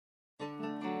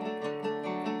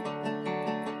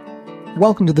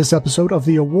Welcome to this episode of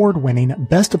the award-winning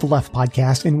Best of the Left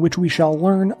podcast, in which we shall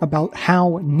learn about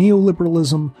how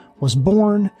neoliberalism was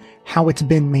born, how it's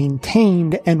been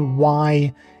maintained, and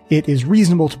why it is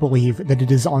reasonable to believe that it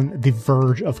is on the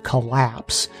verge of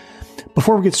collapse.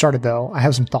 Before we get started, though, I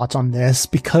have some thoughts on this,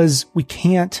 because we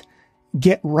can't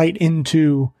get right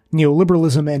into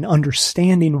neoliberalism and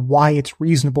understanding why it's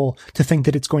reasonable to think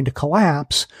that it's going to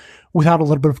collapse without a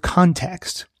little bit of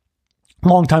context.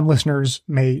 Longtime listeners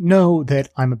may know that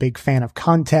I'm a big fan of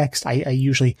context. I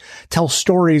usually tell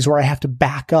stories where I have to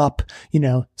back up,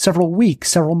 several weeks,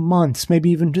 several months,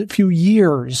 maybe even a few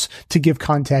years to give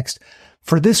context.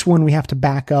 For this one, we have to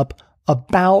back up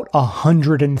about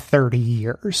 130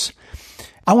 years.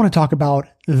 I want to talk about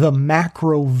the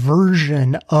macro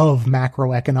version of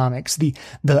macroeconomics,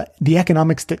 the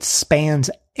economics that spans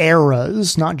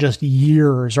eras, not just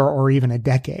years or even a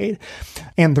decade.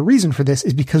 And the reason for this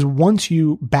is because once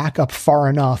you back up far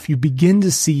enough, you begin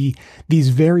to see these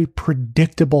very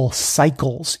predictable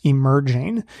cycles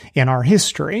emerging in our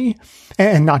history,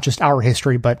 and not just our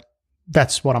history, but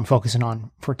that's what I'm focusing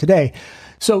on for today.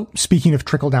 So speaking of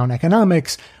trickle-down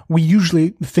economics, we usually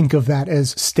think of that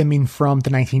as stemming from the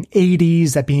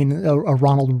 1980s, that being a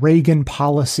Ronald Reagan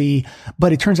policy,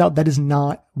 but it turns out that is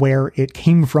not where it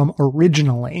came from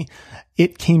originally.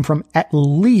 It came from at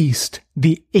least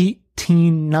the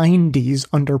 1890s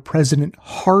under President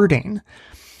Harding.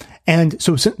 And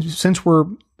so since we're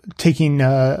taking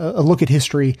a look at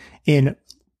history in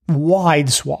wide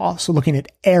swaths, so looking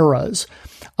at eras,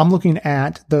 I'm looking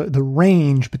at the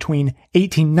range between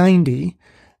 1890,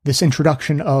 this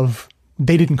introduction of,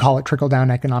 they didn't call it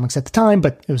trickle-down economics at the time,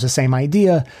 but it was the same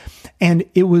idea. And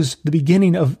it was the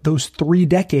beginning of those 3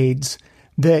 decades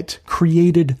that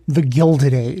created the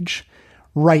Gilded Age,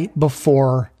 right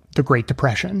before the Great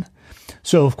Depression.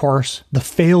 So, of course, the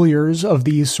failures of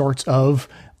these sorts of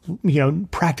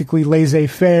practically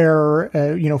laissez-faire,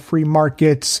 free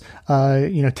markets,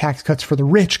 tax cuts for the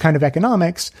rich kind of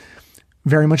economics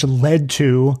very much led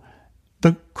to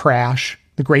the crash,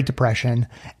 the Great Depression,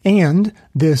 and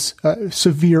this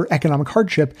severe economic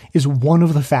hardship is one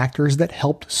of the factors that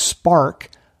helped spark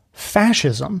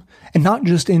fascism, and not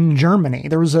just in Germany.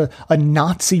 There was a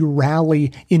Nazi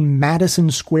rally in Madison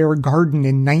Square Garden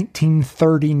in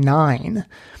 1939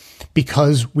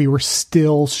 because we were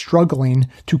still struggling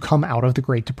to come out of the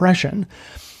Great Depression.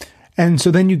 And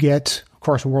so then you get, of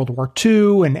course, World War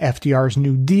II and FDR's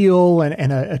New Deal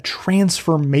and a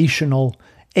transformational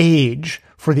age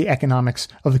for the economics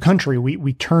of the country.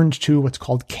 We turned to what's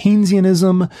called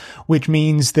Keynesianism, which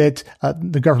means that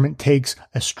the government takes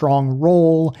a strong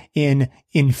role in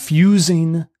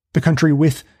infusing the country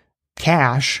with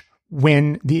cash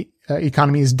when the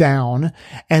economy is down.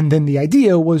 And then the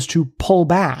idea was to pull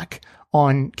back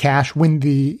on cash when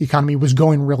the economy was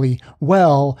going really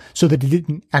well so that it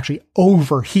didn't actually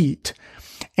overheat.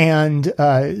 And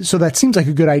so that seems like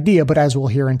a good idea, but as we'll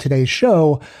hear in today's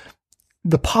show,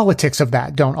 the politics of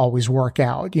that don't always work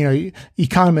out.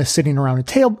 Economists sitting around a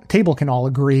table can all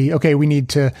agree, okay, we need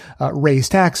to raise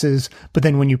taxes, but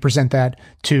then when you present that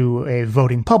to a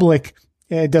voting public,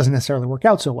 it doesn't necessarily work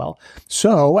out so well.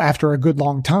 So after a good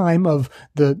long time of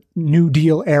the New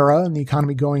Deal era and the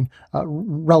economy going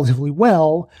relatively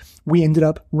well, we ended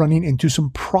up running into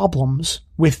some problems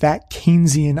with that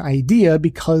Keynesian idea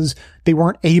because they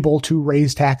weren't able to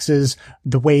raise taxes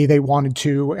the way they wanted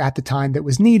to at the time that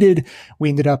was needed. We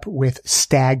ended up with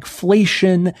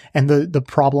stagflation and the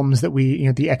problems that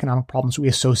the economic problems we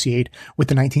associate with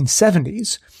the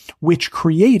 1970s, which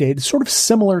created, sort of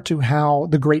similar to how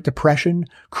the Great Depression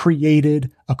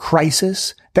created a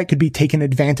crisis that could be taken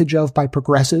advantage of by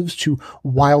progressives to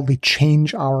wildly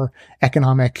change our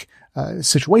economic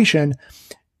situation.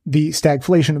 The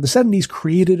stagflation of the 70s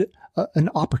created an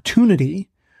opportunity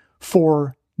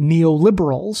for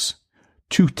neoliberals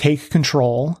to take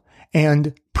control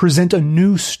and present a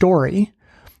new story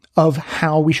of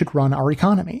how we should run our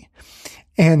economy.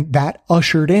 And that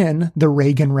ushered in the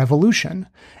Reagan Revolution.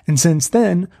 And since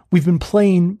then, we've been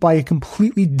playing by a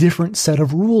completely different set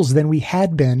of rules than we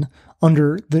had been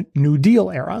under the New Deal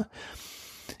era.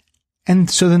 And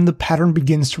so then the pattern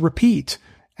begins to repeat.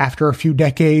 After a few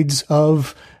decades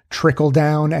of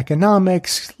trickle-down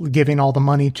economics, giving all the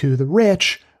money to the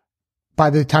rich,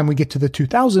 by the time we get to the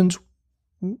 2000s,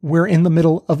 we're in the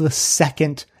middle of the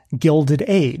second Gilded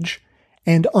Age.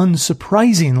 And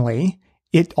unsurprisingly,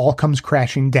 it all comes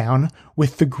crashing down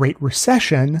with the Great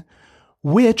Recession,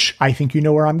 which, I think you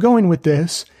know where I'm going with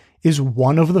this, is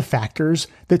one of the factors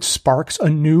that sparks a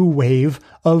new wave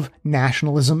of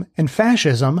nationalism and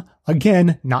fascism,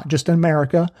 again, not just in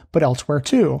America, but elsewhere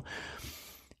too.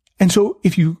 And so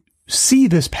if you see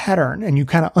this pattern and you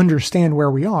kind of understand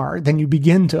where we are, then you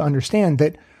begin to understand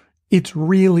that it's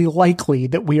really likely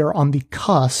that we are on the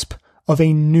cusp of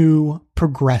a new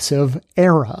progressive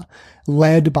era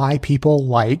led by people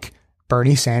like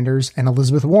Bernie Sanders and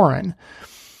Elizabeth Warren.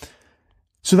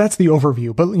 So that's the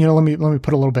overview. But, let me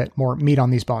put a little bit more meat on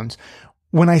these bones.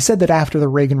 When I said that after the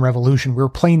Reagan Revolution, we were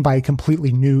playing by a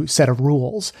completely new set of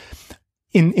rules,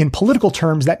 in political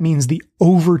terms, that means the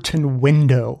Overton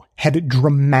window had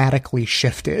dramatically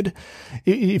shifted.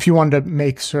 If you wanted to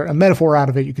make sort of a metaphor out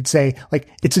of it, you could say, like,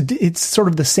 it's sort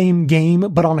of the same game,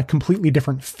 but on a completely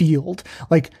different field.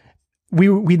 Like,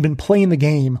 we'd been playing the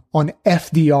game on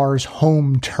FDR's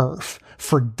home turf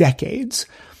for decades.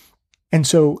 And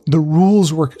so the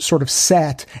rules were sort of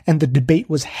set and the debate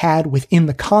was had within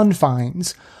the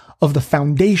confines of the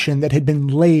foundation that had been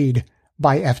laid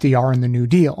by FDR and the New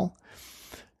Deal.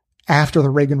 After the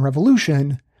Reagan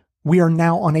Revolution, we are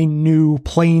now on a new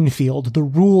playing field. The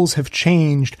rules have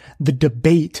changed, the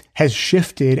debate has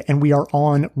shifted, and we are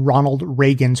on Ronald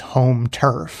Reagan's home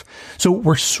turf. So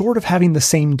we're sort of having the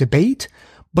same debate,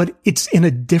 but it's in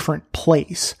a different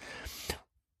place.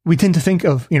 We tend to think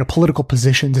of, political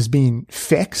positions as being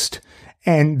fixed,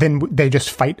 and then they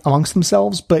just fight amongst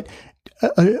themselves. But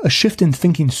a shift in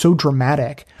thinking so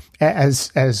dramatic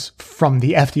as from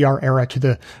the FDR era to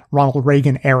the Ronald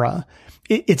Reagan era,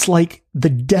 it's like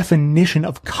the definition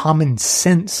of common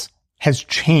sense has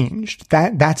changed.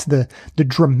 That's the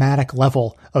dramatic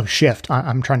level of shift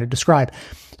I'm trying to describe.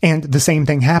 And the same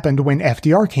thing happened when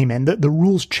FDR came in. The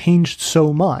rules changed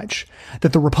so much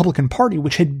that the Republican Party,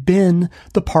 which had been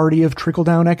the party of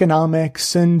trickle-down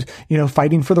economics and,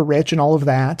 fighting for the rich and all of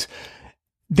that,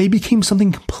 they became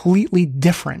something completely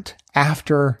different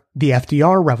after the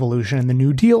FDR revolution and the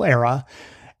New Deal era.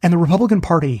 And the Republican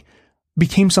Party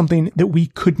became something that we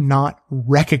could not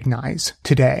recognize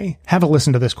today. Have a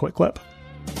listen to this quick clip.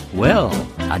 Well,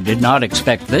 I did not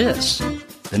expect this.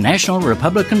 The National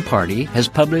Republican Party has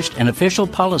published an official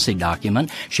policy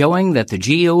document showing that the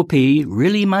GOP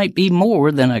really might be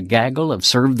more than a gaggle of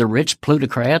serve-the-rich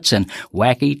plutocrats and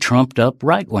wacky, trumped-up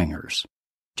right-wingers.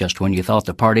 Just when you thought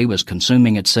the party was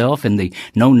consuming itself in the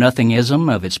know-nothingism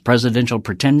of its presidential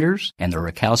pretenders and the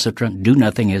recalcitrant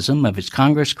do-nothingism of its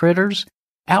Congress critters,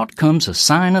 out comes a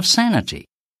sign of sanity.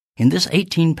 In this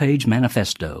 18-page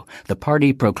manifesto, the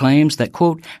party proclaims that,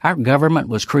 quote, our government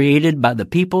was created by the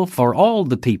people for all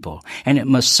the people, and it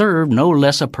must serve no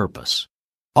less a purpose.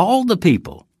 All the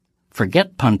people.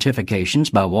 Forget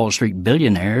pontifications by Wall Street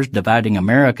billionaires dividing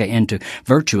America into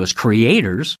virtuous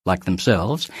creators, like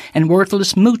themselves, and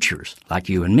worthless moochers, like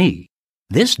you and me.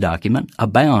 This document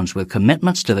abounds with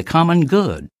commitments to the common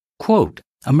good. Quote,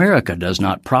 America does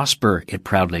not prosper, it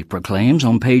proudly proclaims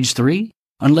on page 3,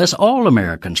 unless all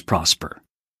Americans prosper.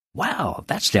 Wow,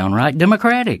 that's downright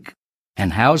democratic.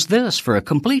 And how's this for a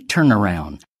complete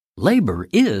turnaround? Labor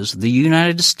is the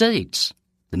United States.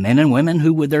 The men and women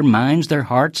who with their minds, their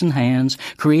hearts, and hands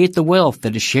create the wealth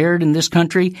that is shared in this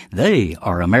country, they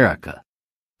are America.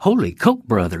 Holy Koch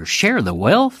brothers, share the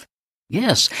wealth?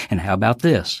 Yes, and how about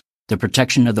this? The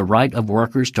protection of the right of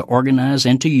workers to organize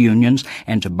into unions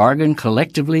and to bargain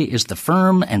collectively is the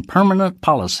firm and permanent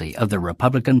policy of the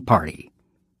Republican Party.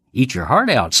 Eat your heart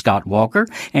out, Scott Walker,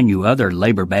 and you other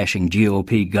labor-bashing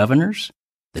GOP governors.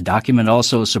 The document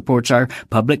also supports our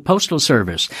public postal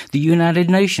service, the United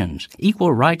Nations,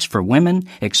 equal rights for women,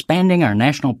 expanding our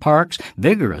national parks,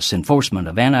 vigorous enforcement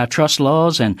of antitrust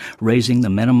laws, and raising the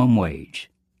minimum wage.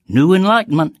 New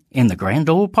enlightenment in the grand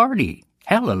old party.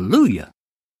 Hallelujah!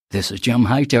 This is Jim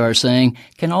Hightower saying,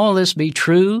 can all this be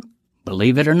true?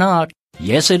 Believe it or not,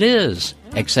 yes it is,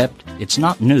 except it's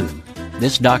not new.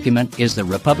 This document is the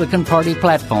Republican Party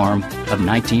platform of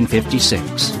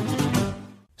 1956.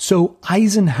 So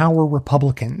Eisenhower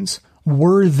Republicans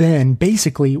were then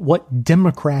basically what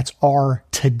Democrats are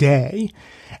today.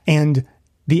 And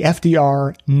the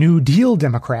FDR New Deal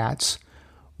Democrats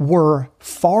were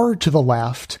far to the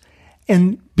left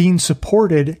and being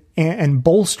supported and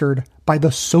bolstered by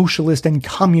the socialist and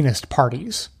communist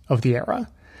parties of the era.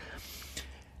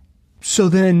 So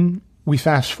then we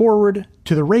fast forward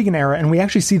to the Reagan era, and we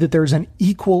actually see that there's an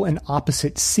equal and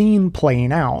opposite scene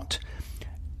playing out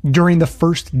during the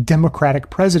first Democratic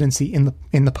presidency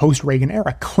in the post-Reagan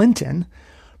era. Clinton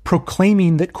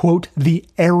proclaiming that, quote, the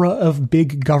era of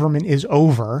big government is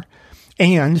over,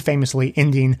 and famously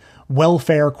ending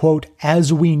welfare, quote,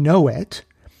 as we know it,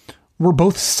 were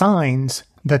both signs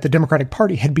that the Democratic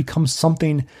Party had become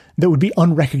something that would be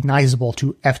unrecognizable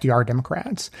to FDR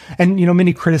Democrats. And,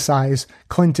 many criticize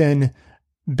Clinton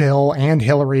Bill and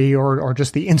Hillary or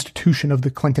just the institution of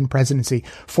the Clinton presidency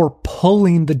for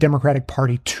pulling the Democratic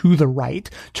Party to the right,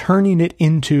 turning it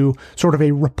into sort of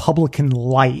a Republican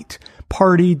light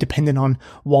party dependent on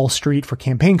Wall Street for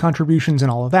campaign contributions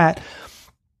and all of that.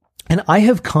 And I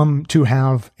have come to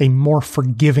have a more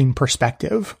forgiving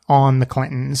perspective on the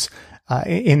Clintons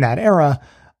in that era,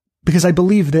 because I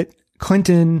believe that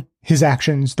Clinton, his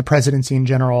actions, the presidency in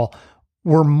general,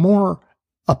 were more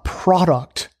a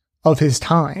product of his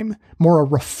time, more a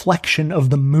reflection of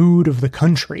the mood of the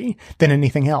country than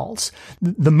anything else.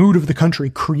 The mood of the country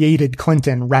created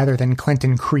Clinton rather than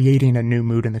Clinton creating a new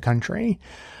mood in the country.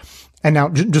 And now,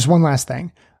 just one last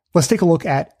thing. Let's take a look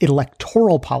at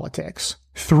electoral politics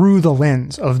through the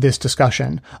lens of this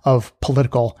discussion of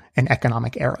political and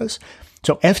economic eras.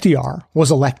 So FDR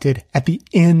was elected at the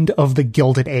end of the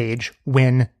Gilded Age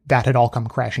when that had all come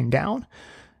crashing down.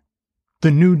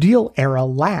 The New Deal era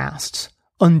lasts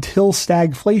until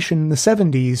stagflation in the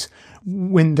 70s,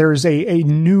 when there's a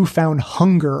newfound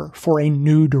hunger for a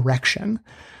new direction.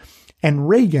 And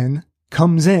Reagan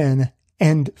comes in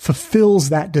and fulfills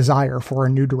that desire for a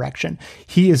new direction.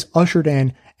 He is ushered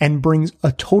in and brings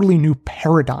a totally new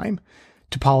paradigm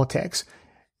to politics.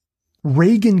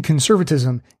 Reagan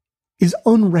conservatism is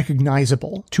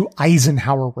unrecognizable to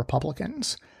Eisenhower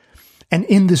Republicans. And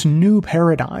in this new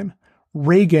paradigm,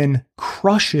 Reagan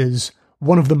crushes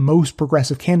one of the most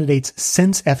progressive candidates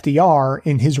since FDR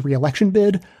in his reelection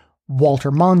bid,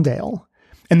 Walter Mondale.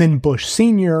 And then Bush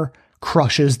Sr.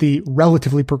 crushes the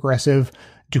relatively progressive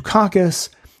Dukakis.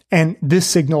 And this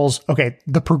signals, okay,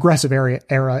 the progressive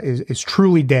era is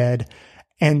truly dead.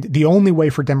 And the only way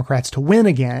for Democrats to win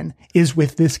again is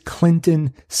with this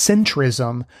Clinton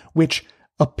centrism, which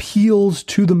appeals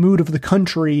to the mood of the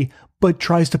country, but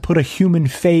tries to put a human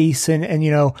face and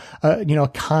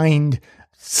a kind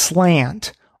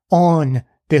slant on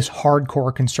this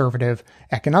hardcore conservative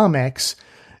economics.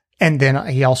 And then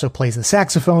he also plays the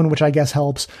saxophone, which I guess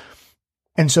helps.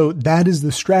 And so that is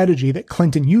the strategy that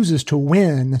Clinton uses to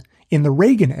win in the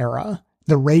Reagan era,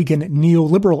 the Reagan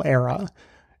neoliberal era,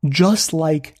 just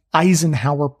like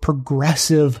Eisenhower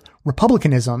progressive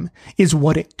republicanism is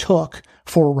what it took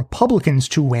for Republicans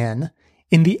to win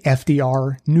in the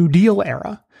FDR New Deal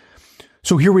era.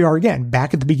 So here we are again,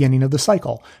 back at the beginning of the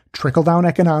cycle. Trickle-down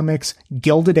economics,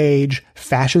 Gilded Age,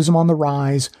 fascism on the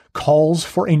rise, calls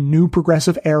for a new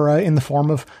progressive era in the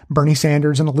form of Bernie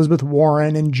Sanders and Elizabeth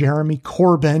Warren and Jeremy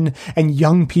Corbyn, and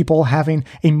young people having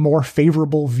a more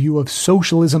favorable view of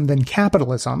socialism than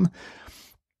capitalism.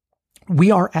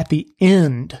 We are at the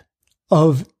end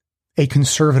of a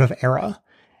conservative era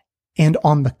and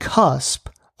on the cusp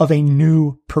of a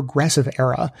new progressive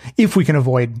era, if we can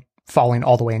avoid falling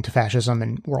all the way into fascism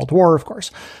and World War, of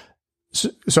course.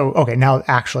 So, okay, now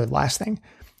actually the last thing.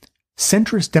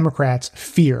 Centrist Democrats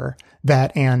fear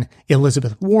that an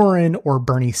Elizabeth Warren or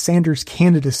Bernie Sanders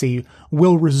candidacy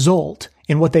will result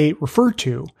in what they refer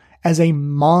to as a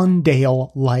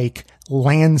Mondale-like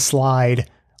landslide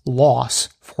loss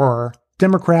for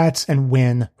Democrats and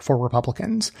win for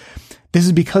Republicans. This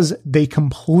is because they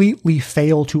completely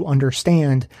fail to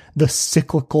understand the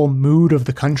cyclical mood of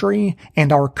the country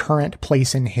and our current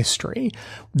place in history.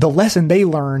 The lesson they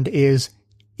learned is,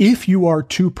 if you are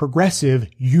too progressive,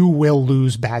 you will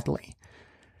lose badly.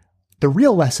 The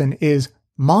real lesson is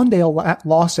Mondale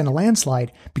lost in a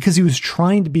landslide because he was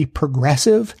trying to be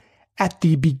progressive at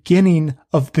the beginning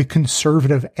of the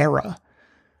conservative era.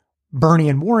 Bernie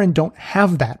and Warren don't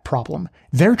have that problem.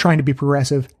 They're trying to be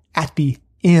progressive at the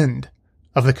end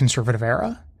of the conservative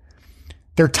era.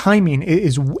 Their timing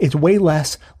is way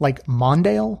less like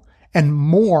Mondale and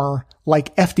more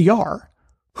like FDR,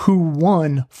 who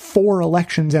won 4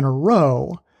 elections in a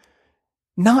row,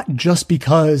 not just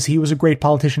because he was a great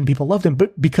politician, people loved him,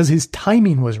 but because his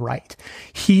timing was right.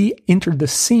 He entered the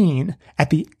scene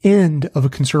at the end of a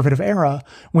conservative era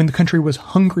when the country was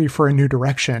hungry for a new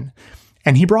direction,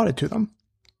 and he brought it to them.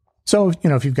 So,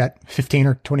 if you've got 15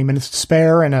 or 20 minutes to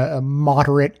spare and a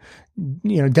moderate,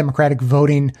 Democratic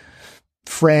voting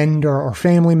friend or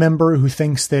family member who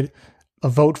thinks that a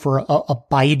vote for a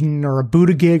Biden or a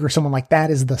Buttigieg or someone like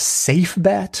that is the safe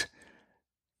bet,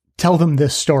 tell them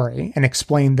this story and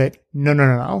explain that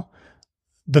no.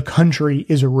 The country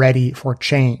is ready for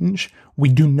change. We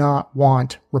do not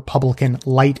want Republican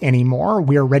light anymore.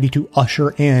 We are ready to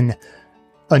usher in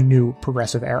a new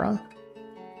progressive era.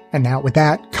 And now with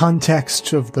that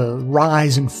context of the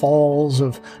rise and falls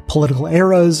of political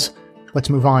eras, let's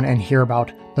move on and hear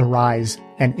about the rise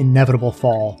and inevitable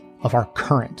fall of our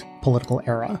current political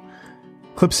era.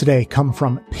 Clips today come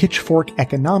from Pitchfork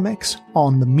Economics,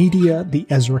 On the Media, The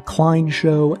Ezra Klein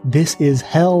Show, This Is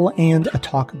Hell, and a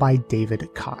talk by David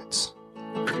Kotz.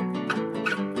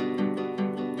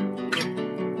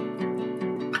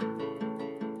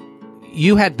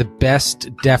 You had the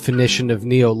best definition of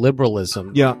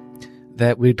neoliberalism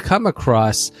that we'd come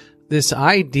across, this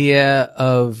idea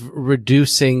of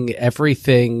reducing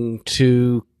everything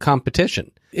to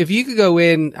competition. If you could go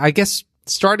in, I guess,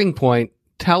 starting point,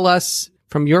 tell us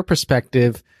from your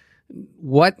perspective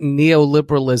what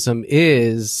neoliberalism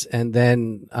is, and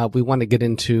then we want to get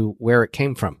into where it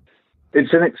came from.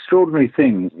 It's an extraordinary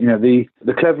thing. You know,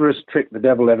 the cleverest trick the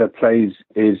devil ever plays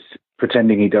is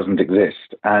pretending he doesn't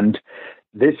exist. And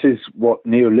this is what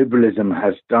neoliberalism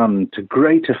has done to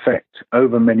great effect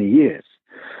over many years.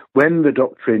 When the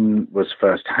doctrine was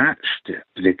first hatched,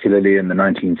 particularly in the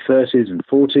 1930s and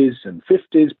 40s and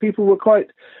 50s, people were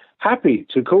quite happy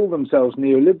to call themselves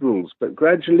neoliberals, but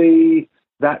gradually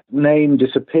that name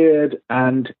disappeared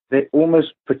and they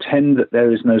almost pretend that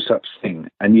there is no such thing.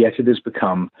 And yet it has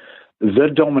become the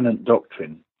dominant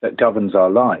doctrine that governs our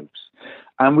lives.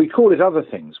 And we call it other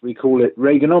things. We call it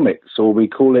Reaganomics, or we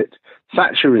call it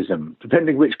Thatcherism,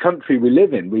 depending which country we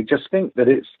live in. We just think that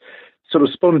it's sort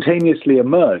of spontaneously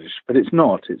emerged, but it's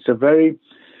not. It's a very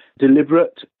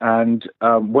deliberate and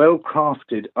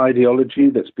well-crafted ideology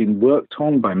that's been worked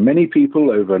on by many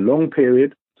people over a long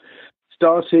period.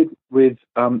 Started with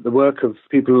the work of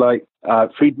people like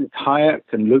Friedrich Hayek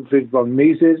and Ludwig von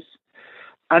Mises.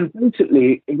 And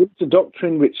basically, it's a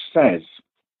doctrine which says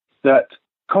that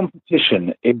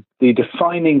competition is the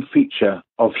defining feature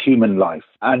of human life,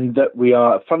 and that we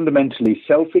are fundamentally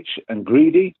selfish and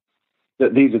greedy,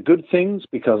 that these are good things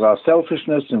because our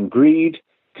selfishness and greed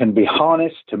can be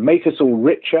harnessed to make us all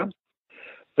richer,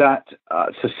 that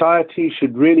society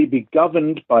should really be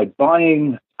governed by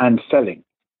buying and selling,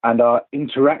 and our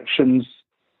interactions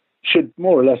should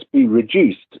more or less be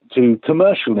reduced to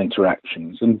commercial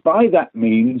interactions. And by that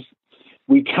means,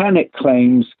 we can, it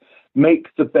claims, make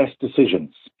the best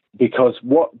decisions, because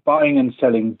what buying and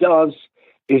selling does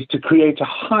is to create a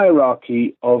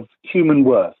hierarchy of human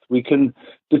worth. We can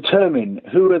determine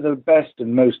who are the best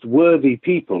and most worthy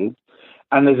people,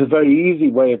 and there's a very easy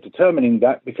way of determining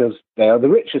that because they are the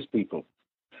richest people.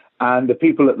 And the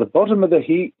people at the bottom of the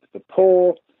heap, the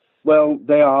poor, well,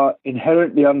 they are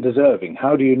inherently undeserving.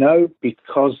 How do you know?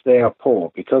 Because they are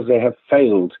poor, because they have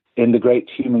failed in the great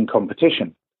human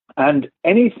competition. And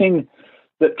anything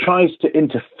that tries to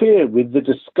interfere with the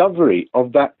discovery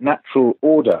of that natural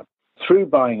order through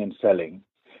buying and selling,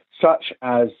 such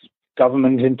as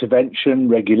government intervention,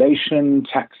 regulation,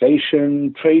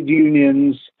 taxation, trade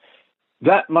unions,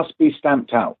 that must be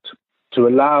stamped out to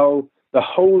allow the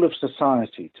whole of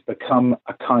society to become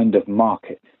a kind of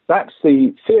market. That's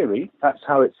the theory. That's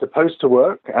how it's supposed to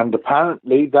work. And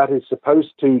apparently that is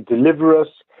supposed to deliver us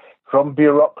from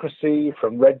bureaucracy,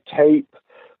 from red tape,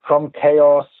 from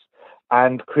chaos,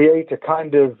 and create a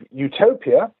kind of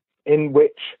utopia in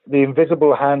which the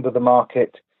invisible hand of the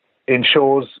market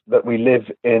ensures that we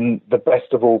live in the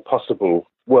best of all possible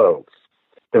worlds.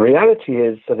 The reality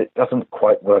is that it doesn't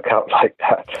quite work out like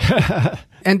that.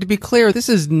 And to be clear, this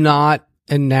is not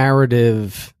a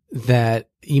narrative that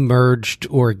emerged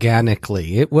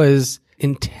organically. It was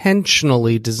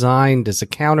intentionally designed as a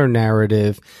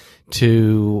counter-narrative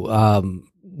to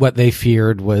what they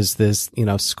feared was this,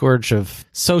 scourge of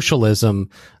socialism,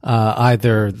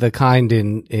 either the kind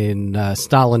in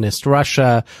Stalinist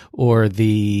Russia or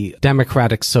the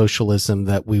democratic socialism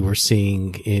that we were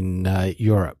seeing in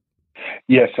Europe.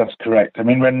 Yes, that's correct. I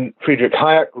mean, when Friedrich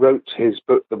Hayek wrote his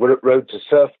book, The Road to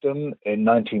Serfdom, in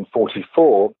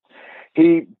 1944,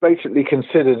 he basically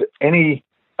considered any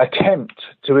attempt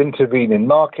to intervene in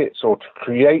markets or to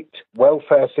create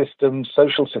welfare systems,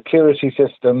 social security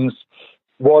systems,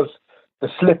 was the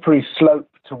slippery slope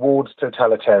towards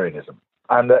totalitarianism.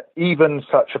 And that even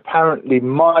such apparently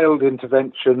mild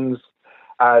interventions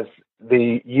as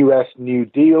the US New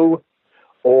Deal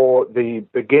or the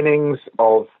beginnings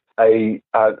of a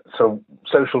sort of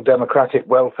social democratic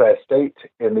welfare state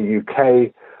in the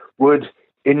UK would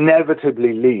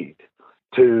inevitably lead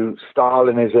to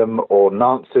Stalinism or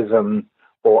Nazism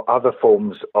or other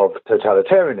forms of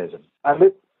totalitarianism. And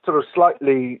this sort of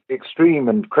slightly extreme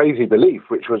and crazy belief,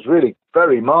 which was really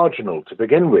very marginal to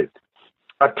begin with,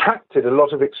 attracted a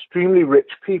lot of extremely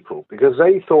rich people because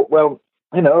they thought, well,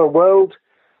 a world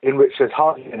in which there's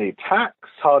hardly any tax,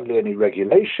 hardly any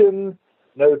regulation,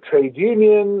 no trade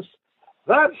unions,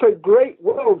 that's a great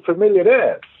world for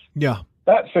millionaires. Yeah.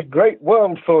 That's a great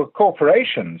world for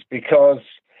corporations because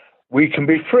we can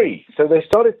be free. So they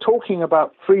started talking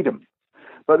about freedom.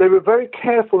 But they were very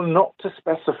careful not to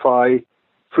specify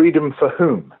freedom for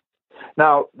whom.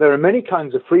 Now, there are many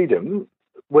kinds of freedom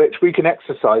which we can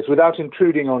exercise without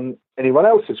intruding on anyone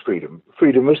else's freedom.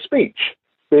 Freedom of speech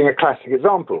being a classic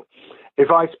example. If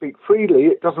I speak freely,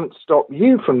 it doesn't stop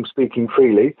you from speaking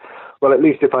freely. Well, at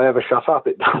least if I ever shut up,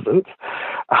 it doesn't.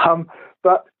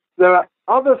 But there are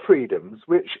other freedoms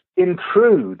which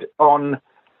intrude on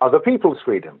other people's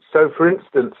freedoms. So, for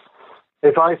instance,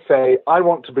 if I say I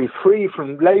want to be free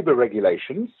from labour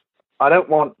regulations, I don't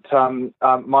want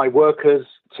my workers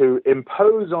to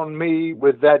impose on me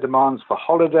with their demands for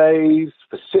holidays,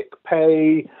 for sick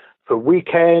pay, for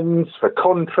weekends, for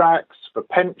contracts, for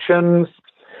pensions,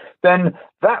 then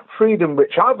that freedom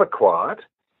which I've acquired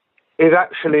is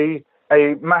actually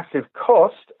a massive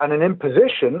cost and an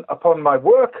imposition upon my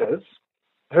workers,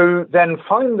 who then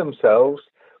find themselves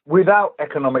without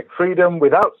economic freedom,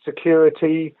 without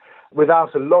security,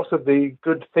 without a lot of the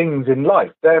good things in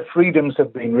life. Their freedoms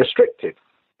have been restricted.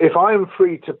 If I am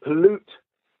free to pollute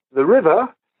the river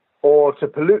or to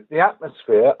pollute the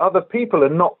atmosphere, other people are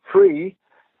not free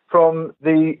from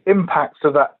the impacts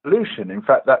of that pollution. In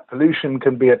fact, that pollution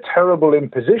can be a terrible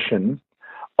imposition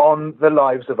on the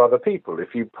lives of other people.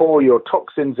 If you pour your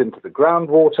toxins into the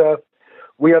groundwater,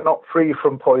 we are not free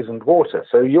from poisoned water.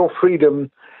 So your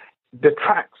freedom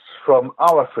detracts from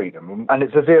our freedom, and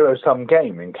it's a zero-sum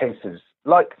game in cases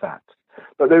like that.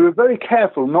 But they were very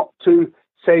careful not to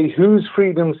say whose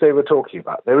freedoms they were talking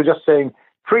about. They were just saying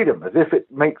freedom, as if it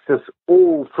makes us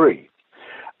all free.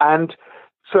 And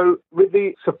so with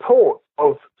the support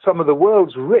of some of the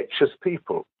world's richest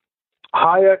people,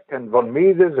 Hayek and von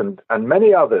Mises and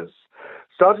many others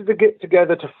started to get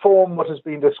together to form what has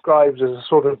been described as a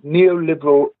sort of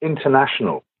neoliberal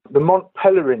international. The Mont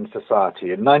Pelerin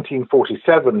Society in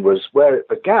 1947 was where it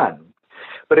began,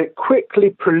 but it quickly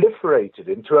proliferated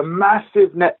into a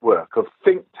massive network of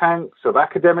think tanks, of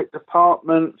academic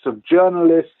departments, of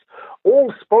journalists,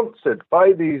 all sponsored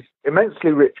by these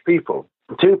immensely rich people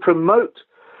to promote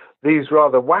these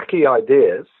rather wacky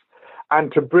ideas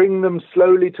and to bring them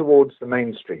slowly towards the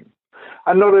mainstream.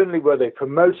 And not only were they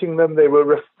promoting them, they were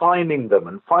refining them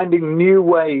and finding new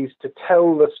ways to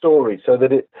tell the story so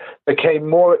that it became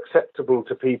more acceptable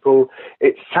to people.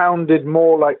 It sounded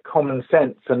more like common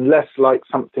sense and less like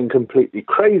something completely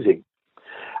crazy.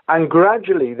 And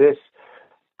gradually this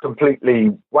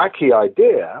completely wacky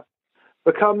idea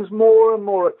becomes more and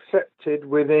more accepted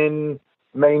within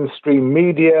mainstream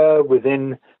media,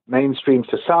 within mainstream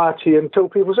society, until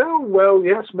people say, oh, well,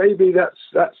 yes, maybe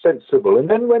that's sensible. And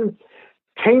then when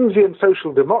Keynesian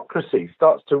social democracy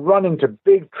starts to run into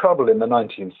big trouble in the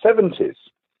 1970s,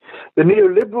 the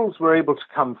neoliberals were able to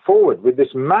come forward with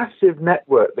this massive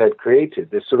network they'd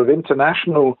created, this sort of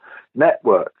international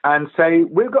network, and say,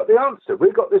 we've got the answer.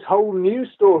 We've got this whole new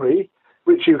story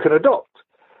which you can adopt.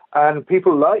 And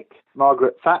people like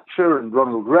Margaret Thatcher and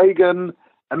Ronald Reagan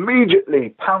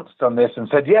immediately pounced on this and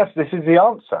said, yes, this is the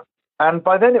answer. And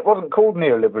by then it wasn't called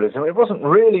neoliberalism. It wasn't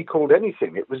really called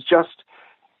anything. It was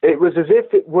as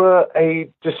if it were a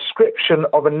description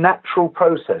of a natural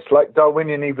process like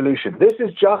Darwinian evolution. This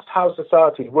is just how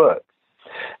society works.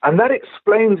 And that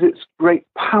explains its great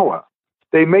power.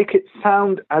 They make it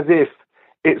sound as if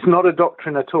it's not a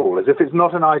doctrine at all, as if it's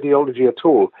not an ideology at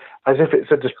all, as if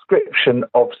it's a description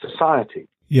of society.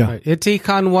 Yeah. Right. It's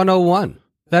Econ 101.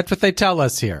 That's what they tell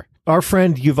us here. Our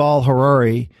friend Yuval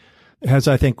Harari has,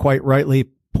 I think, quite rightly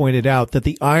pointed out that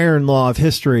the iron law of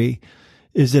history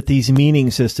is that these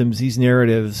meaning systems, these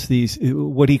narratives, these,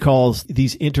 what he calls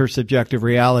these intersubjective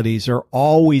realities, are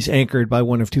always anchored by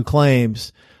one of two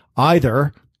claims.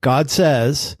 Either God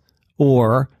says,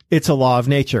 or it's a law of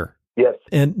nature. Yes.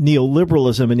 And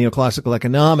neoliberalism and neoclassical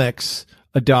economics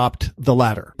adopt the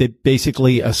latter. They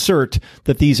basically assert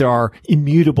that these are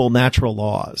immutable natural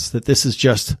laws, that this is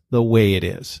just the way it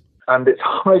is. And it's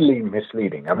highly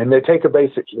misleading. I mean, they take a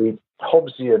basically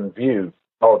Hobbesian view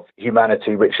of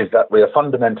humanity, which is that we are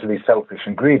fundamentally selfish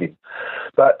and greedy.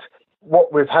 But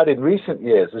what we've had in recent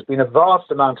years has been a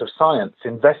vast amount of science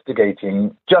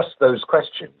investigating just those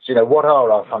questions. You know, what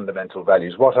are our fundamental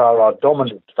values? What are our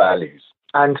dominant values?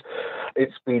 And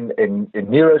it's been in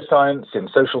neuroscience, in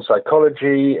social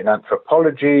psychology, in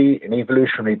anthropology, in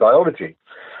evolutionary biology.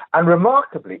 And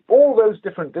remarkably, all those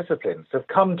different disciplines have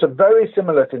come to very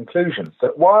similar conclusions,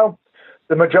 that while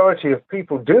the majority of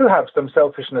people do have some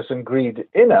selfishness and greed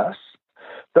in us,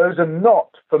 those are not,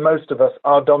 for most of us,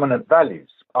 our dominant values.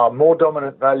 Our more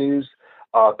dominant values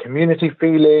are community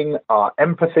feeling, our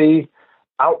empathy,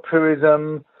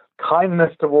 altruism,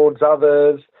 kindness towards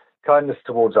others, kindness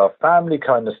towards our family,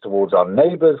 kindness towards our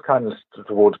neighbors, kindness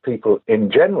towards people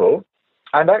in general.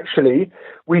 And actually,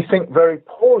 we think very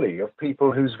poorly of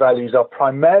people whose values are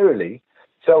primarily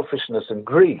selfishness and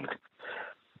greed.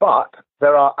 But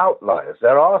there are outliers.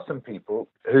 There are some people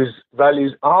whose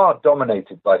values are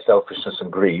dominated by selfishness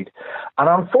and greed, and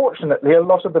unfortunately, a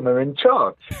lot of them are in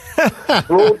charge.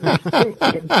 Broadly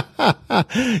speaking,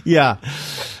 yeah.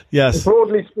 Yes.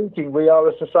 Broadly speaking, we are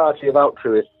a society of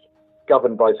altruists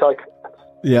governed by psychopaths.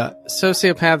 Yeah.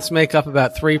 Sociopaths make up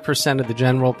about 3% of the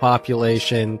general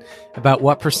population. About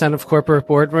what percent of corporate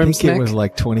boardrooms, I think it was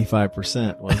like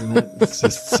 25%, wasn't it? It's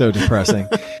just so depressing.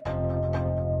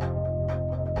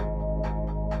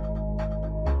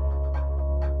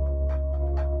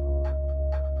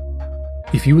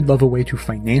 If you would love a way to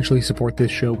financially support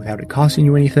this show without it costing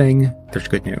you anything, there's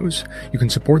good news. You can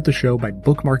support the show by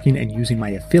bookmarking and using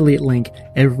my affiliate link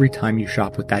every time you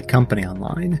shop with that company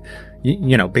online.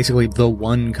 You know, basically the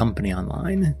one company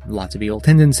online. Lots of evil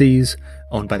tendencies,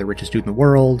 owned by the richest dude in the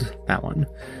world, that one.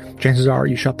 Chances are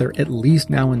you shop there at least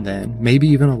now and then, maybe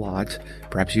even a lot.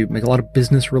 Perhaps you make a lot of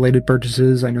business-related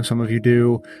purchases, I know some of you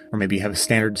do. Or maybe you have a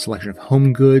standard selection of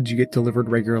home goods you get delivered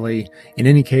regularly. In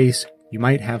any case, you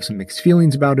might have some mixed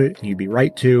feelings about it, and you'd be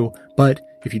right to, but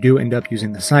if you do end up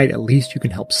using the site, at least you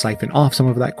can help siphon off some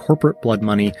of that corporate blood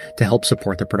money to help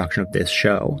support the production of this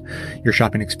show. Your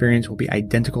shopping experience will be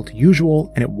identical to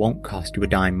usual, and it won't cost you a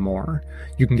dime more.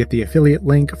 You can get the affiliate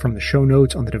link from the show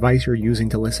notes on the device you're using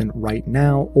to listen right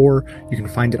now, or you can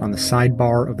find it on the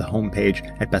sidebar of the homepage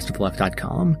at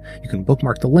bestofleft.com. You can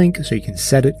bookmark the link so you can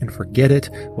set it and forget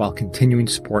it while continuing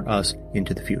to support us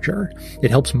into the future. It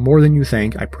helps more than you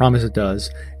think, I promise it does,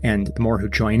 and the more who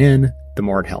join in, the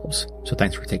more it helps. So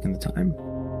thanks for taking the time.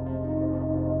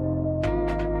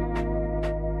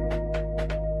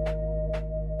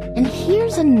 And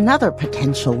here's another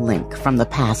potential link from the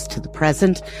past to the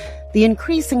present, the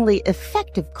increasingly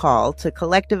effective call to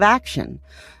collective action.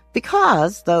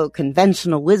 Because, though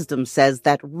conventional wisdom says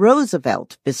that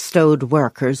Roosevelt bestowed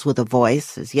workers with a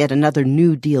voice as yet another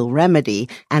New Deal remedy,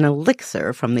 an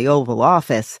elixir from the Oval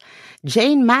Office,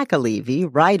 Jane McAlevey,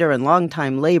 writer and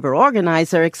longtime labor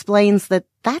organizer, explains that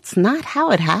that's not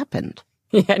how it happened.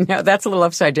 Yeah, no, that's a little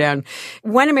upside down.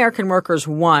 When American workers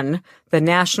won the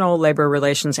National Labor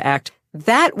Relations Act,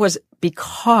 that was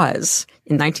because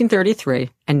in 1933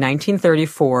 and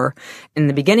 1934, in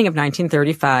the beginning of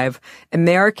 1935,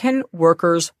 American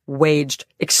workers waged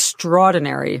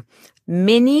extraordinary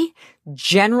mini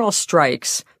general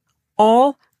strikes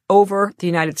all over the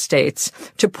United States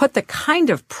to put the kind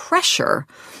of pressure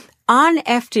on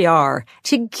FDR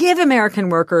to give American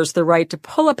workers the right to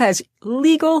pull up as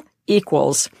legal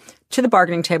equals to the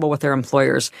bargaining table with their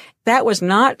employers. That was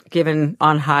not given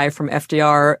on high from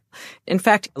FDR. In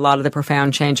fact, a lot of the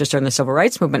profound changes during the Civil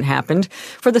Rights Movement happened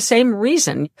for the same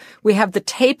reason. We have the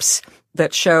tapes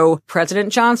that show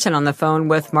President Johnson on the phone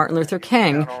with Martin Luther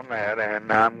King. On that,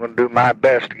 and I'm going to do my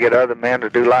best to get other men to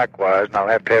do likewise, and I'll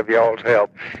have to have y'all's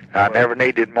help. I never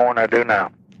needed more than I do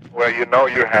now. Well, you know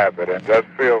you have it, and just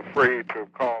feel free to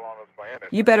call on us for anything.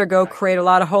 You better go create a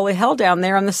lot of holy hell down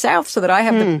there in the South so that I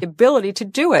have the ability to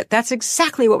do it. That's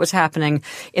exactly what was happening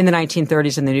in the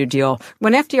 1930s in the New Deal.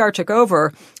 When FDR took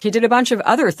over, he did a bunch of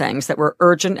other things that were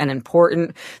urgent and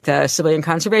important. The Civilian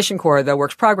Conservation Corps, the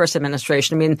Works Progress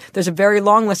Administration. I mean, there's a very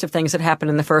long list of things that happened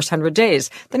in the first 100 days.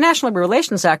 The National Labor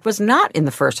Relations Act was not in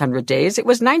the first 100 days. It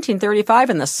was 1935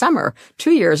 in the summer,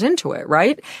 2 years into it,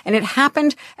 right? And it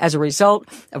happened as a result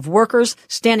of workers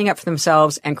standing up for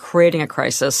themselves and creating a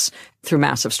crisis through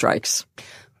massive strikes.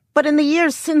 But in the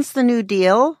years since the New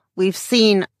Deal, we've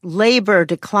seen labor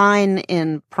decline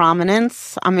in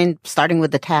prominence. I mean, starting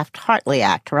with the Taft-Hartley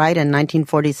Act, right, in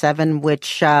 1947,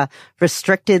 which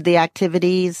restricted the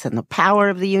activities and the power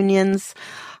of the unions.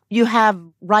 You have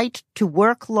right to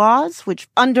work laws, which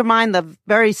undermine the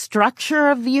very structure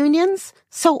of the unions.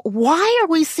 So why are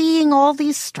we seeing all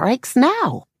these strikes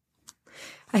now?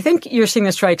 I think you're seeing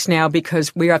the strikes now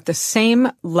because we are at the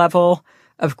same level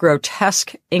of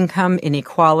grotesque income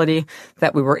inequality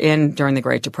that we were in during the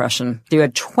Great Depression. You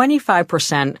had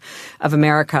 25% of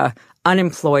America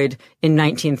unemployed in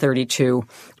 1932.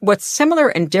 What's similar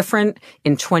and different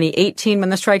in 2018 when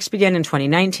the strikes began, in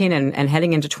 2019 and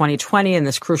heading into 2020 in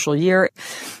this crucial year,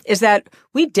 is that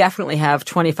we definitely have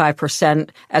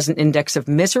 25% as an index of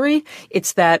misery.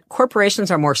 It's that corporations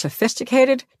are more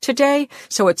sophisticated today.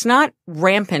 So it's not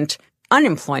rampant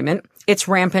unemployment. It's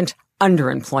rampant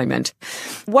underemployment.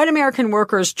 What American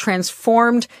workers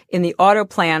transformed in the auto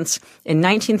plants in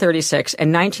 1936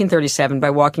 and 1937 by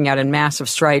walking out in massive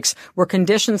strikes were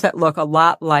conditions that look a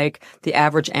lot like the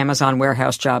average Amazon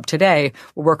warehouse job today,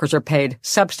 where workers are paid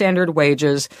substandard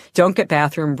wages, don't get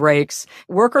bathroom breaks.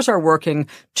 Workers are working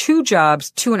 2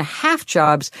 jobs, 2.5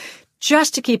 jobs,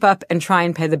 just to keep up and try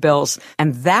and pay the bills.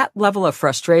 And that level of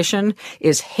frustration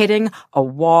is hitting a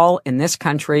wall in this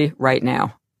country right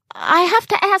now. I have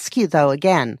to ask you, though,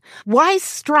 again, why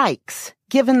strikes,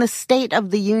 given the state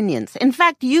of the unions? In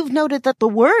fact, you've noted that the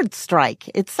word strike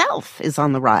itself is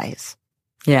on the rise.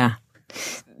 Yeah.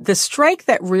 The strike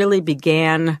that really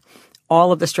began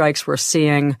all of the strikes we're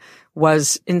seeing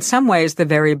was in some ways the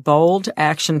very bold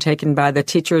action taken by the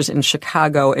teachers in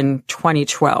Chicago in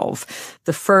 2012,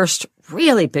 the first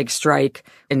really big strike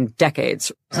in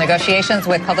decades. Negotiations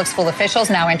with public school officials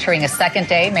now entering a second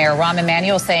day. Mayor Rahm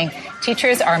Emanuel saying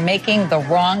teachers are making the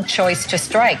wrong choice to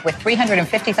strike, with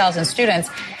 350,000 students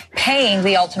paying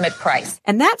the ultimate price.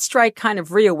 And that strike kind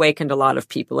of reawakened a lot of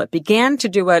people. It began to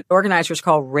do what organizers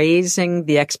call raising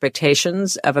the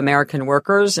expectations of American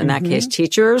workers, in that case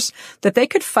teachers, that they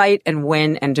could fight and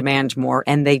win and demand more.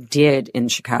 And they did in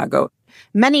Chicago.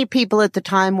 Many people at the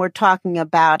time were talking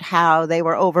about how they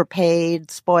were overpaid,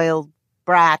 spoiled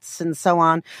brats, and so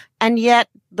on. And yet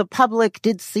the public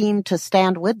did seem to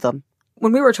stand with them.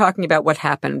 When we were talking about what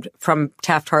happened from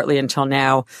Taft-Hartley until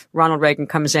now, Ronald Reagan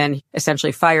comes in,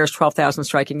 essentially fires 12,000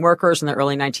 striking workers in the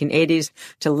early 1980s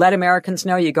to let Americans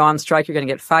know you go on strike, you're going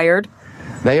to get fired.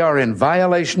 They are in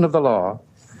violation of the law,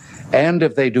 and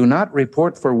if they do not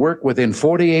report for work within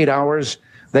 48 hours,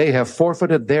 they have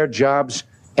forfeited their jobs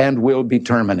and will be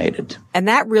terminated. And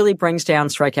that really brings down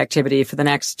strike activity for the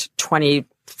next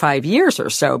 25 years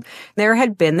or so. There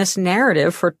had been this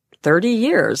narrative for 30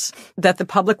 years that the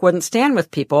public wouldn't stand with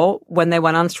people when they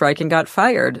went on strike and got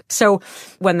fired. So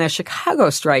when the Chicago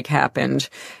strike happened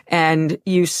and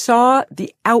you saw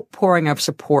the outpouring of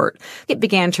support, it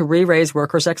began to re-raise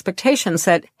workers' expectations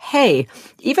that, hey,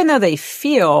 even though they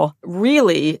feel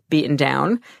really beaten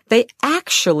down, they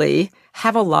actually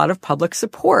have a lot of public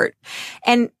support.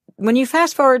 And when you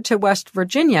fast forward to West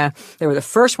Virginia, they were the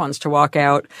first ones to walk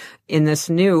out in this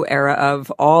new era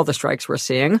of all the strikes we're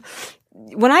seeing.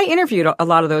 When I interviewed a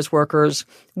lot of those workers,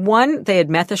 one, they had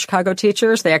met the Chicago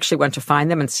teachers. They actually went to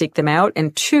find them and seek them out.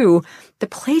 And two, the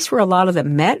place where a lot of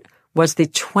them met was the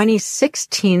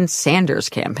 2016 Sanders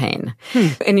campaign.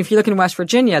 And if you look in West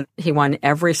Virginia, he won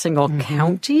every single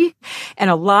county. And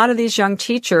a lot of these young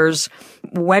teachers,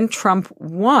 when Trump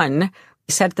won,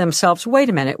 said to themselves, wait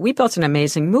a minute, we built an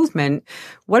amazing movement.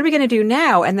 What are we going to do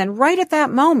now? And then right at that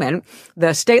moment,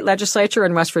 the state legislature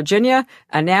in West Virginia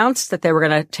announced that they were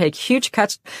going to take huge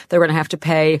cuts. They were going to have to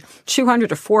pay $200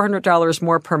 to $400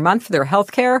 more per month for their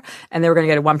health care, and they were going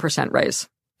to get a 1% raise.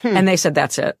 And they said,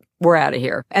 that's it. We're out of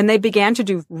here. And they began to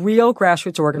do real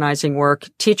grassroots organizing work,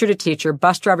 teacher to teacher,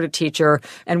 bus driver to teacher.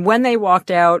 And when they walked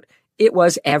out, it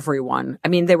was everyone. I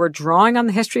mean, they were drawing on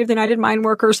the history of the United Mine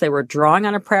Workers. They were drawing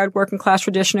on a proud working class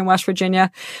tradition in West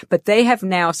Virginia. But they have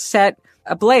now set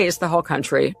ablaze the whole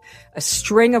country. A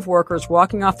string of workers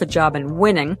walking off the job and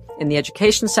winning in the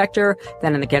education sector,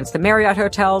 then against the Marriott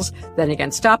hotels, then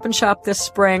against Stop and Shop this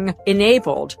spring,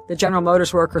 enabled the General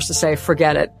Motors workers to say,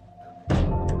 forget it.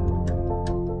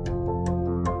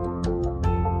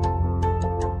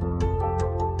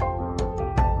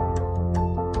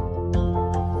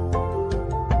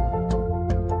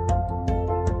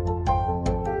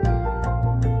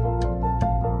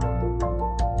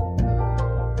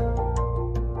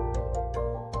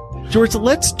 George,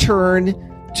 let's turn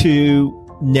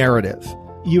to narrative.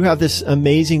 You have this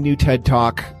amazing new TED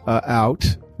Talk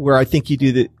out where I think you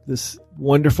do this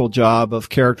wonderful job of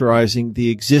characterizing the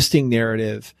existing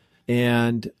narrative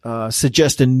and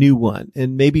suggest a new one.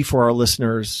 And maybe for our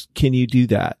listeners, can you do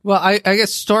that? Well, I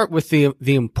guess start with the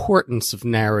importance of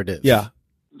narrative. Yeah.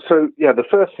 So, the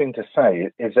first thing to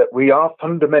say is that we are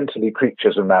fundamentally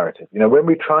creatures of narrative. When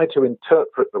we try to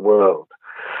interpret the world,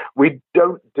 we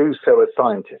don't do so as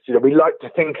scientists. We like to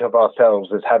think of ourselves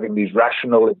as having these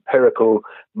rational, empirical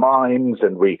minds,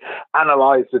 and we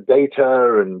analyze the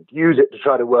data and use it to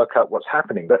try to work out what's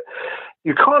happening. But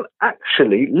you can't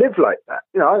actually live like that.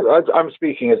 I'm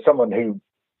speaking as someone who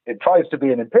tries to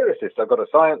be an empiricist. I've got a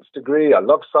science degree. I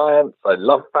love science. I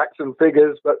love facts and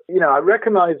figures. But, I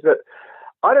recognize that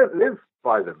I don't live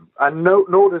by them, and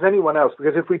nor does anyone else,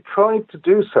 because if we tried to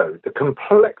do so, the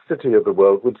complexity of the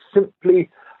world would simply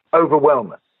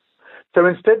overwhelm us. So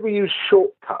instead we use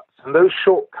shortcuts, and those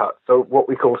shortcuts are what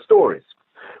we call stories.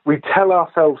 We tell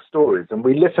ourselves stories, and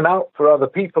we listen out for other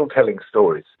people telling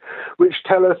stories, which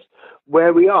tell us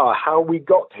where we are, how we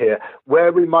got here,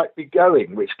 where we might be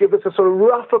going, which give us a sort of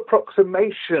rough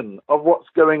approximation of what's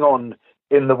going on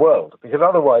in the world. Because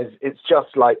otherwise, it's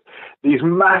just like these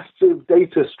massive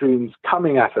data streams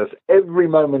coming at us every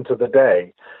moment of the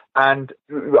day, and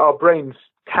our brains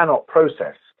cannot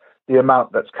process the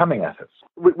amount that's coming at us.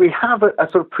 We have a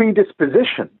sort of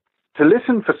predisposition to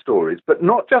listen for stories, but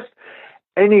not just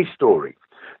any story.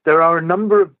 There are a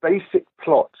number of basic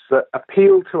plots that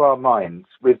appeal to our minds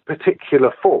with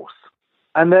particular force.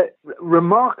 And that,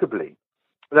 remarkably,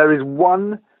 there is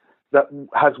one that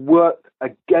has worked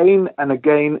again and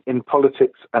again in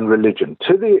politics and religion,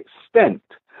 to the extent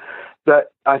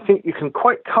that I think you can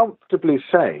quite comfortably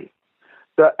say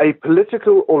that a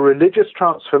political or religious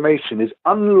transformation is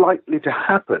unlikely to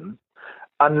happen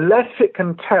unless it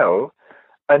can tell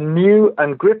a new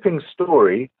and gripping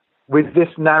story with this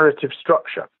narrative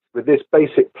structure, with this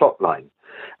basic plot line.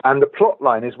 And the plot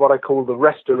line is what I call the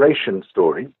restoration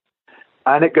story.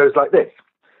 And it goes like this.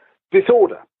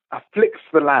 Disorder afflicts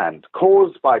the land,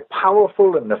 caused by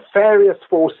powerful and nefarious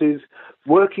forces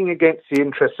working against the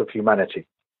interests of humanity.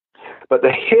 But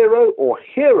the hero or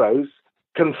heroes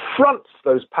confronts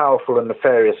those powerful and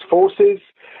nefarious forces,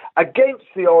 against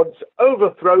the odds,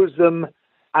 overthrows them,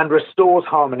 and restores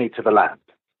harmony to the land.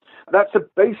 That's a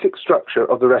basic structure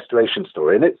of the restoration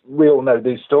story. And we all know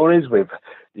these stories.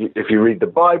 If you read the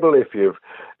Bible, if you've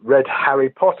read Harry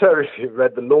Potter, if you've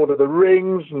read The Lord of the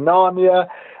Rings, Narnia,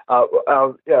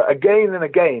 again and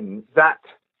again, that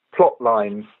plot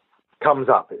line comes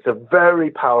up. It's a very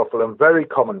powerful and very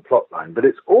common plot line, but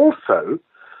it's also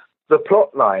the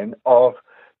plot line of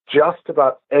just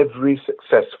about every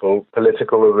successful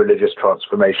political or religious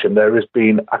transformation there has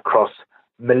been across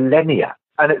millennia.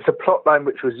 And it's a plot line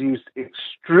which was used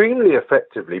extremely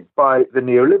effectively by the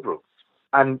neoliberals.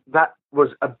 And that was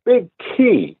a big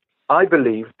key, I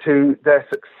believe, to their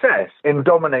success in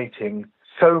dominating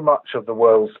so much of the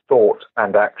world's thought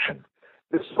and action.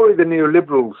 The story the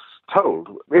neoliberals told,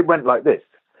 it went like this.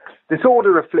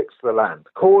 Disorder afflicts the land,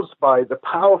 caused by the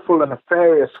powerful and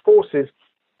nefarious forces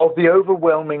of the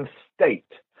overwhelming state,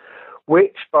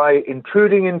 which, by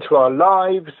intruding into our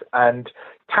lives and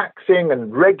taxing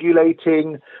and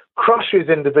regulating, crushes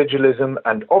individualism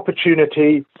and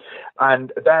opportunity,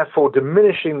 and therefore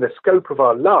diminishing the scope of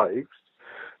our lives.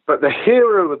 But the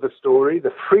hero of the story,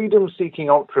 the freedom-seeking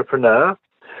entrepreneur,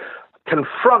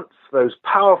 confronts those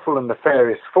powerful and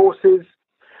nefarious forces,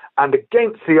 and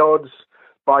against the odds,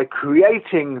 by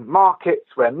creating markets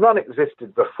where none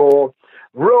existed before,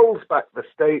 rolls back the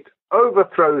state,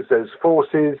 overthrows those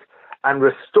forces, and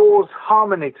restores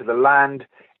harmony to the land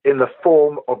in the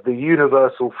form of the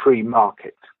universal free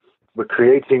market. We're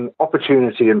creating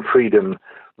opportunity and freedom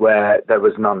where there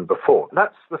was none before.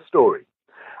 That's the story.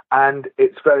 And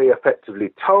it's very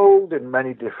effectively told in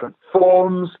many different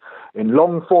forms, in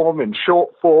long form, in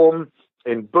short form,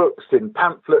 in books, in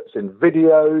pamphlets, in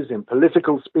videos, in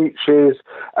political speeches.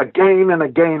 Again and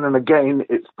again and again,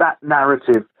 it's that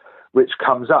narrative which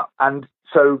comes up. And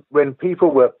so when people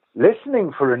were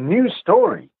listening for a new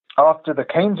story, after the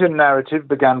Keynesian narrative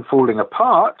began falling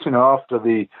apart, after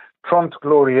the Trente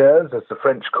Glorieuses, as the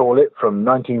French call it, from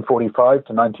 1945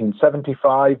 to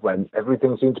 1975, when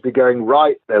everything seemed to be going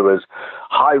right, there was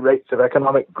high rates of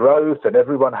economic growth and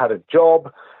everyone had a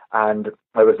job, and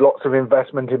there was lots of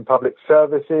investment in public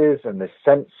services and this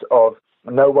sense of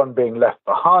no one being left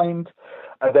behind.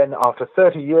 And then after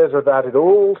 30 years of that, it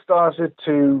all started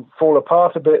to fall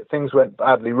apart a bit. Things went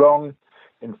badly wrong.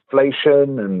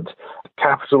 Inflation and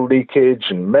capital leakage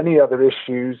and many other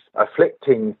issues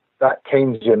afflicting that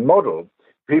Keynesian model.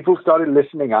 People started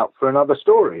listening out for another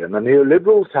story. And the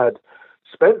neoliberals had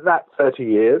spent that 30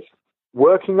 years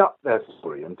working up their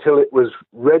story until it was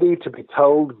ready to be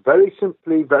told very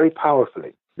simply, very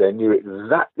powerfully. They knew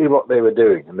exactly what they were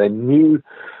doing, and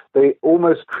they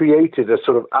almost created a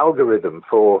sort of algorithm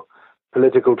for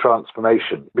political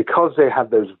transformation because they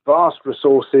had those vast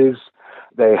resources.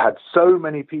 They had so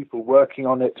many people working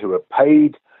on it who were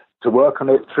paid to work on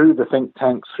it through the think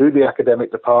tanks, through the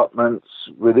academic departments,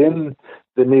 within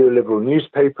the neoliberal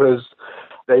newspapers.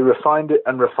 They refined it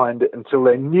until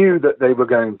they knew that they were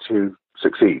going to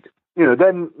succeed.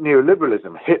 Then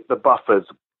neoliberalism hit the buffers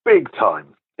big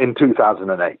time in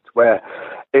 2008, where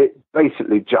it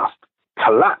basically just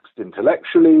collapsed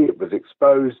intellectually. It was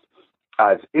exposed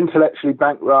as intellectually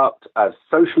bankrupt, as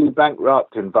socially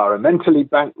bankrupt, environmentally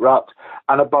bankrupt,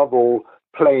 and above all,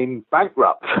 plain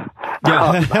bankrupt.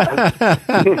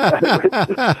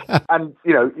 And,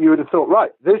 you would have thought,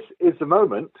 right, this is the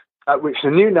moment at which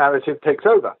the new narrative takes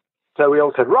over. So we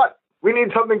all said, right, we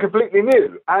need something completely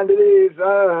new. And it is,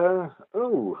 oh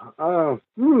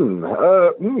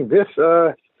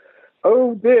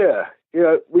dear,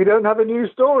 we don't have a new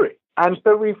story. And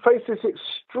so we face this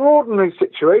extraordinary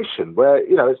situation where,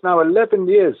 it's now 11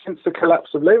 years since the collapse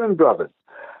of Lehman Brothers.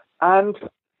 And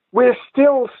we're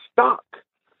still stuck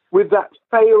with that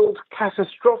failed,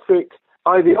 catastrophic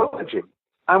ideology.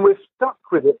 And we're stuck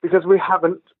with it because we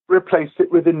haven't replaced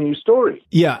it with a new story.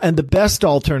 Yeah, and the best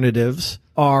alternatives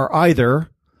are either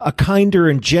a kinder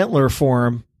and gentler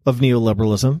form of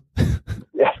neoliberalism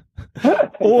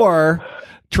or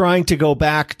trying to go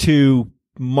back to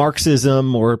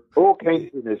Marxism or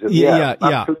Keynesianism.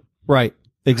 Yeah. Right.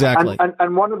 Exactly.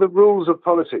 And one of the rules of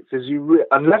politics is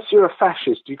unless you're a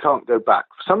fascist, you can't go back.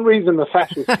 For some reason, the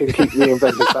fascists can keep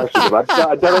reinventing fascism.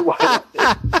 I don't know why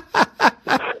that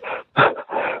is.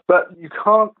 But you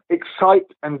can't excite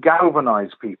and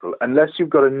galvanize people unless you've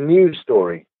got a new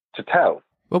story to tell.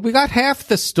 Well, we got half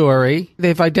the story.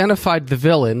 They've identified the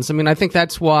villains. I mean, I think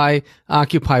that's why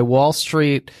Occupy Wall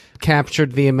Street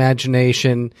captured the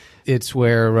imagination. It's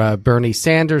where Bernie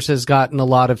Sanders has gotten a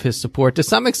lot of his support. To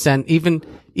some extent,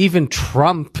 even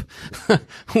Trump,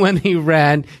 when he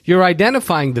ran, you're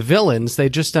identifying the villains. They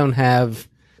just don't have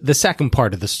the second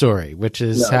part of the story, which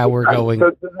is how we're going.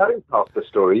 So that is part of the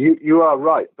story. You are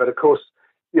right. But of course,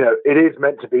 it is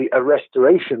meant to be a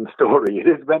restoration story. It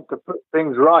is meant to put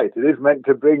things right. It is meant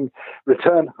to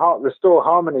restore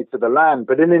harmony to the land,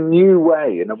 but in a new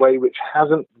way, in a way which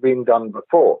hasn't been done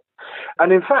before.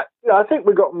 And in fact, I think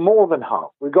we got more than half.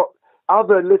 We got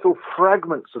other little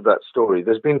fragments of that story.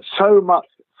 There's been so much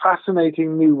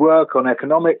fascinating new work on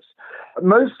economics,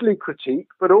 mostly critique,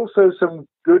 but also some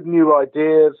good new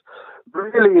ideas,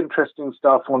 really interesting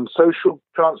stuff on social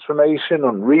transformation,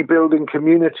 on rebuilding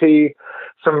community,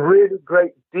 some really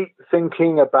great deep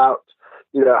thinking about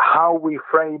how we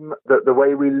frame the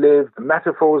way we live, the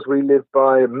metaphors we live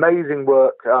by, amazing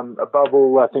work, above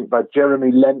all, I think, by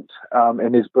Jeremy Lent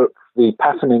in his book, The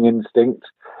Patterning Instinct.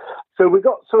 So we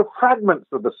got sort of fragments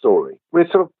of the story. We're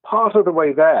sort of part of the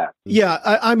way there. Yeah,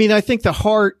 I mean, I think the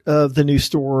heart of the new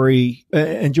story,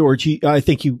 and George, I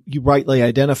think you rightly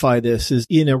identify this, is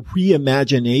in a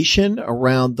reimagination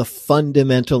around the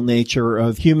fundamental nature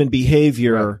of human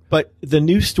behavior. Right. But the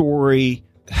new story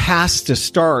has to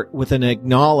start with an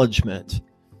acknowledgement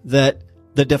that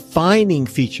the defining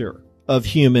feature of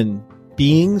human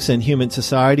beings and human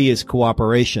society is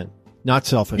cooperation, not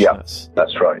selfishness. Yeah,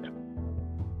 that's right.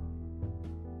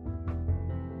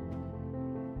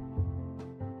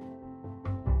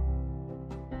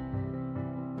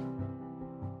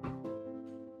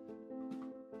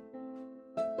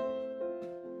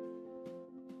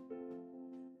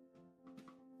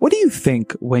 What do you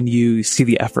think when you see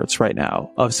the efforts right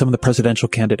now of some of the presidential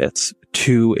candidates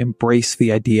to embrace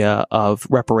the idea of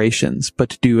reparations, but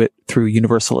to do it through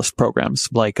universalist programs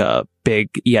like a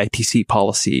big EITC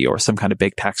policy or some kind of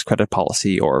big tax credit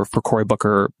policy, or for Cory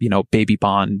Booker, baby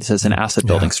bonds as an asset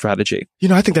building strategy?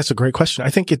 I think that's a great question.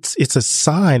 I think it's a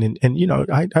sign, and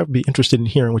I'd be interested in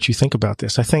hearing what you think about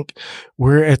this. I think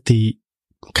we're at the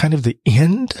kind of the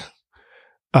end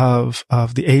of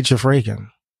the age of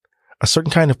Reagan. A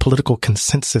certain kind of political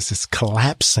consensus is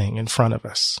collapsing in front of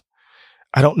us.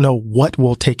 I don't know what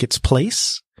will take its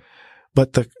place,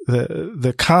 but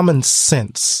the common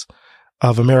sense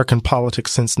of American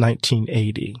politics since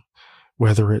 1980,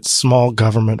 whether it's small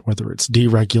government, whether it's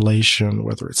deregulation,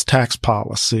 whether it's tax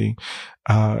policy,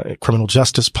 criminal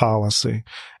justice policy,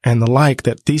 and the like,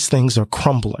 that these things are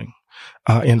crumbling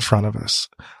in front of us.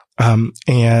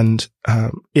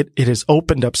 It has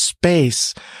opened up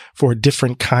space for a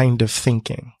different kind of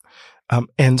thinking.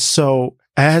 And so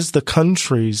as the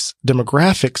country's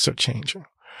demographics are changing,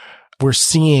 we're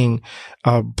seeing,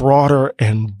 broader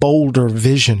and bolder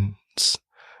visions,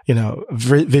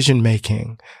 vision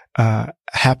making,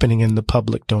 happening in the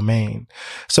public domain.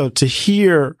 So to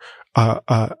hear a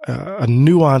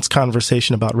nuanced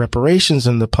conversation about reparations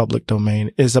in the public domain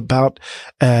is about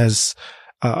as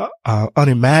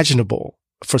unimaginable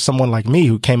for someone like me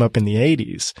who came up in the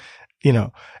 80s,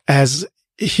 as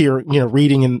here,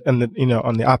 reading in the,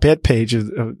 on the op-ed page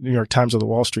of New York Times or the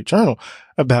Wall Street Journal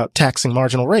about taxing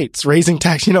marginal rates, raising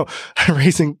tax,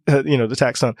 raising, the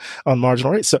tax on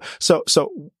marginal rates. So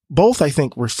both, I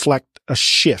think, reflect a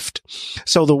shift.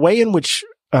 So the way in which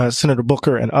Senator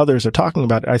Booker and others are talking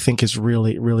about it, I think, is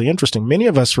really, really interesting. Many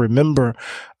of us remember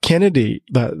Kennedy,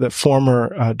 the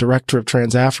former director of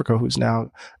Trans-Africa, who's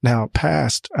now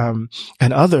passed, and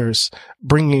others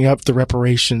bringing up the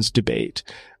reparations debate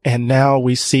And now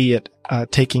we see it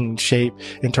taking shape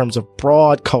in terms of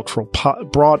broad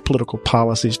broad political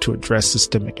policies to address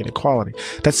systemic inequality.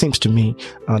 That seems to me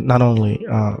not only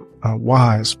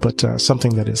wise, but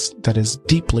something that is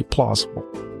deeply plausible.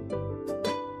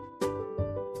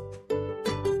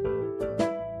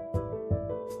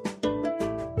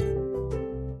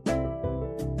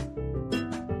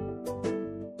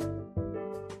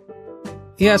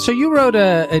 Yeah, so you wrote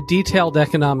a detailed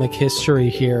economic history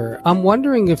here. I'm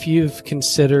wondering if you've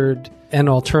considered an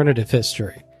alternative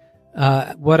history,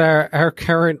 what our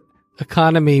current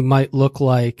economy might look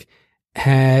like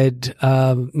had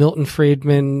Milton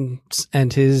Friedman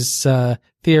and his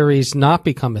theories not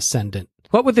become ascendant.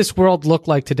 What would this world look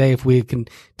like today if we had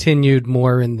continued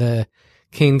more in the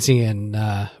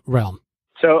Keynesian realm?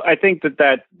 So I think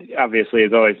that obviously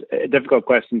is always a difficult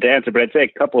question to answer, but I'd say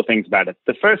a couple of things about it.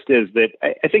 The first is that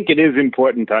I think it is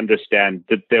important to understand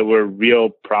that there were real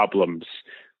problems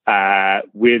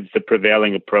with the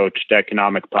prevailing approach to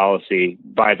economic policy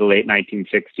by the late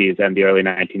 1960s and the early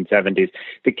 1970s.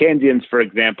 The Keynesians, for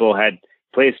example, had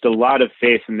placed a lot of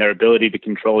faith in their ability to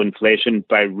control inflation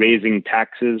by raising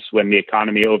taxes when the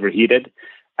economy overheated.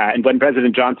 And when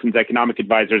President Johnson's economic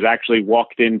advisors actually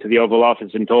walked into the Oval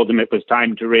Office and told him it was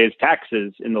time to raise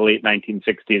taxes in the late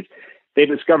 1960s, they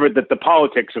discovered that the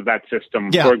politics of that system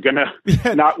were going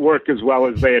to not work as well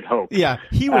as they had hoped. Yeah,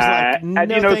 he was like, no,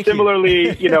 and,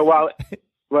 similarly, while...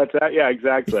 What's that? Yeah,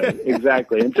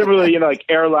 exactly. And similarly, like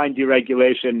airline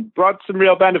deregulation brought some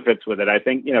real benefits with it. I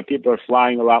think, people are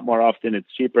flying a lot more often.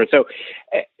 It's cheaper. So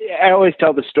I always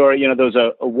tell the story, there was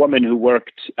a woman who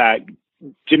worked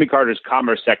Jimmy Carter's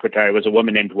Commerce Secretary was a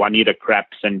woman named Juanita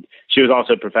Krebs, and she was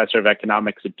also a professor of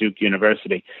economics at Duke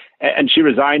University. And she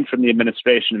resigned from the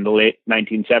administration in the late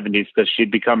 1970s because she'd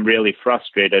become really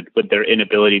frustrated with their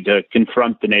inability to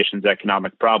confront the nation's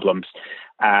economic problems.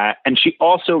 And she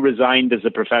also resigned as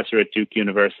a professor at Duke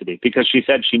University because she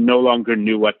said she no longer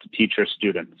knew what to teach her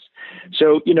students.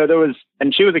 So,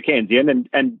 and she was a Keynesian,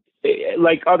 and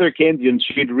like other Keynesians,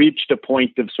 she'd reached a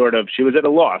point of she was at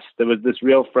a loss. There was this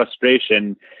real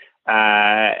frustration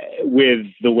with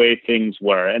the way things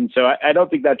were. And so I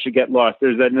don't think that should get lost.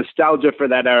 There's a nostalgia for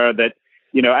that era that,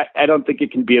 I don't think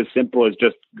it can be as simple as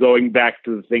just going back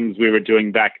to the things we were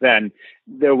doing back then.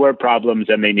 There were problems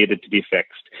and they needed to be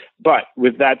fixed. But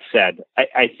with that said,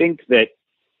 I think that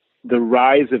the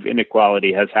rise of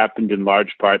inequality has happened in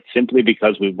large part simply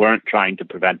because we weren't trying to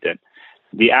prevent it.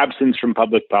 The absence from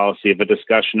public policy of a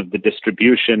discussion of the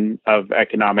distribution of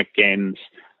economic gains,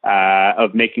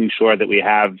 of making sure that we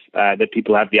have that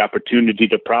people have the opportunity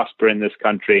to prosper in this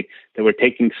country, that we're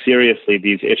taking seriously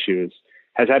these issues,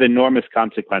 has had enormous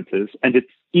consequences. And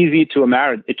it's easy to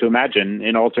imagine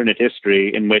an alternate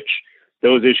history in which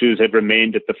those issues have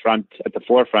remained at the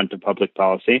forefront of public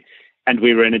policy, and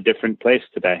we were in a different place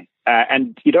today.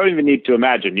 And you don't even need to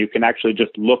imagine. You can actually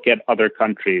just look at other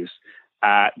countries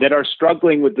that are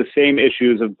struggling with the same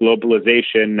issues of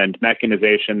globalization and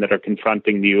mechanization that are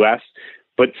confronting the U.S.,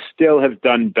 but still have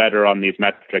done better on these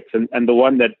metrics. And the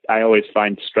one that I always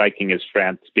find striking is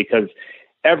France, because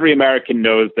every American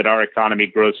knows that our economy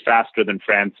grows faster than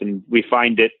France, and we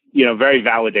find it, very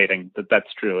validating that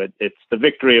that's true. It's the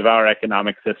victory of our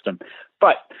economic system.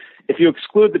 But if you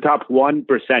exclude the top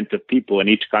 1% of people in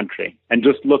each country and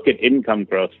just look at income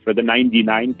growth for the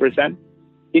 99%,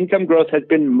 income growth has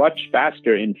been much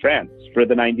faster in France for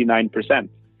the 99%.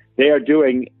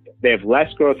 They have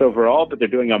less growth overall, but they're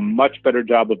doing a much better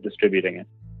job of distributing it.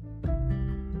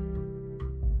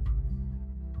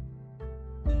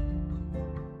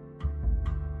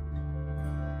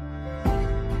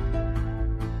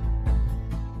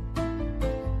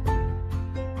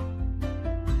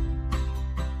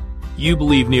 You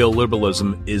believe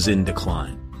neoliberalism is in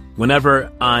decline.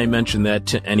 Whenever I mention that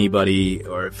to anybody,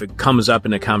 or if it comes up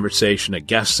in a conversation, a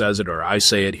guest says it, or I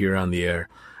say it here on the air,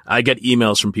 I get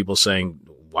emails from people saying,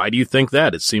 why do you think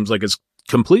that? It seems like it's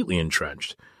completely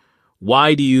entrenched.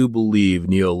 Why do you believe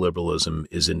neoliberalism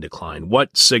is in decline?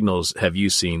 What signals have you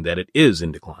seen that it is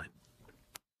in decline?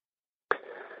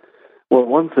 Well,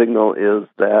 one signal is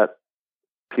that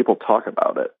people talk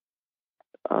about it,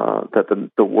 that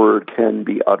the word can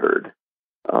be uttered.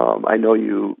 I know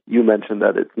you mentioned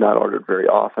that it's not uttered very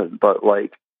often, but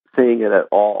saying it at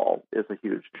all is a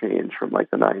huge change from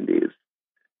the 90s.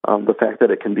 The fact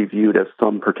that it can be viewed as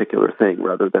some particular thing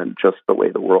rather than just the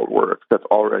way the world works, that's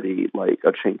already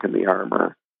a chink in the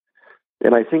armor.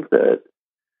 And I think that,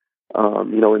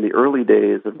 in the early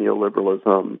days of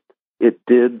neoliberalism, it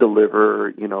did deliver,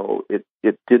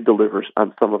 it did deliver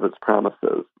on some of its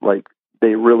promises.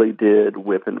 They really did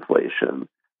whip inflation.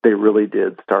 they really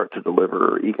did start to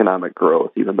deliver economic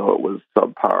growth, even though it was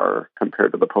subpar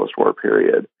compared to the post-war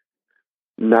period.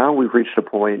 Now we've reached a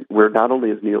point where not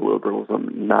only is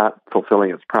neoliberalism not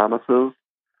fulfilling its promises,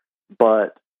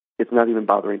 but it's not even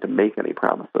bothering to make any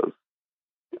promises.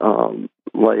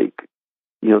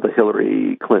 The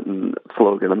Hillary Clinton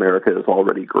slogan, "America is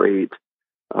already great."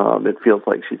 It feels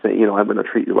like she's saying, I'm going to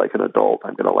treat you like an adult.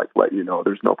 I'm going to let you know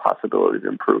there's no possibility of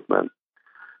improvement.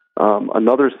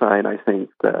 Another sign, I think,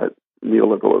 that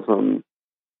neoliberalism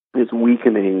is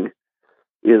weakening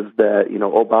is that,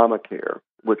 Obamacare,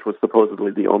 which was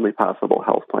supposedly the only possible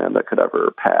health plan that could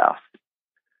ever pass,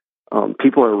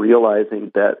 people are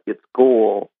realizing that its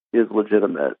goal is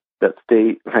legitimate, that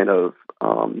state kind of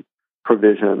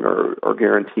provision or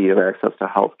guarantee of access to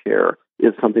health care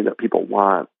is something that people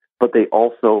want, but they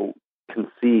also can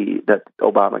see that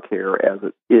Obamacare as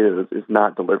it is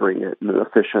not delivering it in an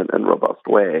efficient and robust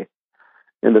way.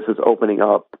 And this is opening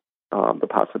up the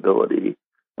possibility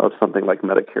of something like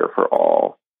Medicare for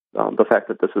all. The fact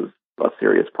that this is a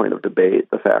serious point of debate,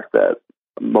 the fact that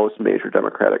most major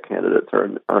Democratic candidates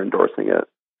are endorsing it,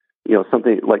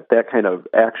 something like that kind of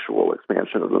actual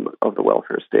expansion of the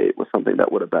welfare state was something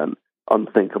that would have been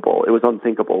unthinkable. It was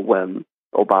unthinkable when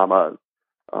Obama,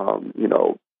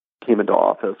 came into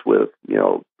office with,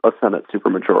 a Senate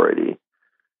supermajority,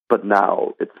 but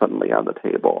now it's suddenly on the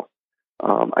table.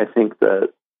 I think that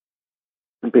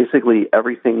basically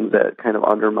everything that kind of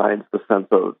undermines the sense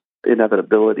of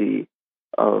inevitability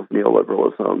of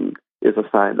neoliberalism is a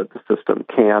sign that the system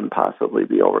can possibly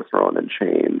be overthrown and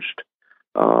changed.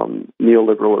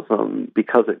 Neoliberalism,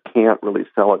 because it can't really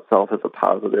sell itself as a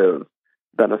positive,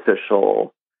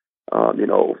 beneficial,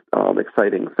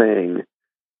 exciting thing,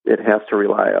 it has to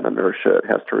rely on inertia. It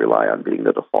has to rely on being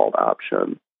the default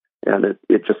option. And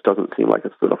it just doesn't seem like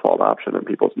it's the default option in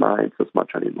people's minds as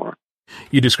much anymore.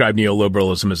 You describe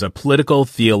neoliberalism as a political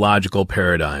theological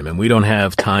paradigm, and we don't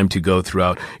have time to go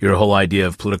throughout your whole idea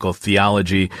of political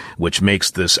theology, which makes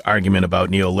this argument about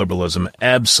neoliberalism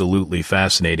absolutely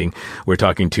fascinating. We're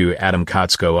talking to Adam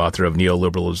Kotsko, author of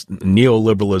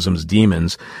Neoliberalism's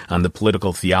Demons, on the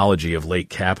political theology of late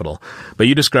capital. But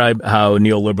you describe how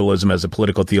neoliberalism as a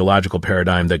political theological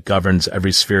paradigm that governs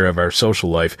every sphere of our social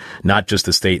life, not just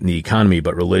the state and the economy,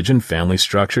 but religion, family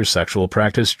structure, sexual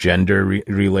practice, gender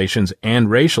relations, and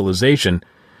racialization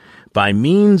by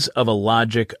means of a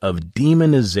logic of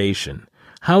demonization.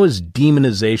 How is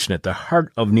demonization at the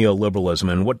heart of neoliberalism,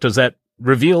 and what does that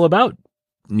reveal about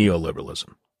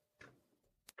neoliberalism?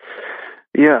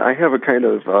 Yeah, I have a kind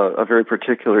of a very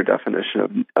particular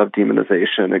definition of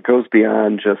demonization. It goes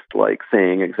beyond just like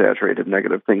saying exaggerated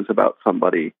negative things about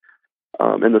somebody.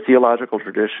 In the theological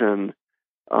tradition,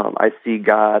 I see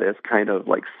God as kind of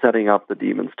like setting up the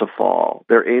demons to fall.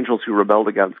 They're angels who rebelled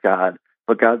against God,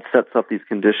 but God sets up these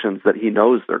conditions that he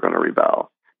knows they're going to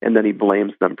rebel, and then he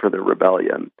blames them for their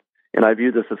rebellion. And I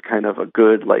view this as kind of a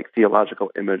good like theological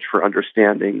image for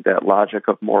understanding that logic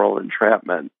of moral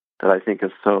entrapment that I think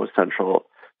is so central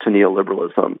to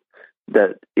neoliberalism,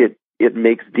 that it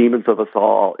makes demons of us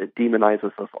all, it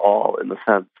demonizes us all in the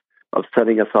sense of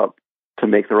setting us up to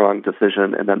make the wrong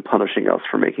decision and then punishing us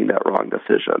for making that wrong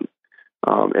decision.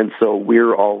 And so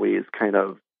we're always kind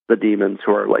of the demons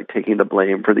who are like taking the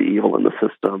blame for the evil in the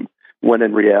system, when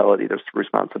in reality, the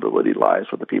responsibility lies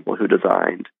with the people who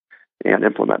designed and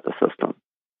implement the system.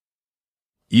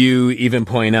 You even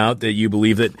point out that you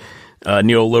believe that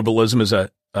neoliberalism is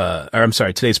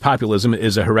today's populism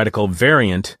is a heretical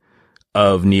variant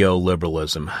of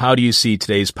neoliberalism. How do you see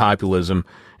today's populism?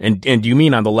 And do you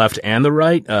mean on the left and the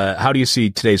right? How do you see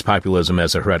today's populism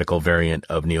as a heretical variant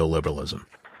of neoliberalism?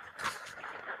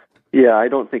 Yeah, I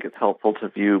don't think it's helpful to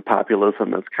view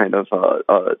populism as kind of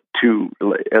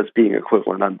as being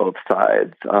equivalent on both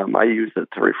sides. I use it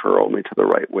to refer only to the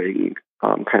right wing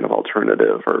kind of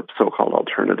alternative or so-called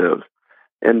alternative.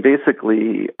 And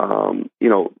basically,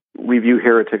 we view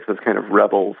heretics as kind of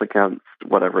rebels against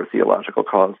whatever theological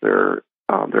cause they're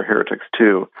heretics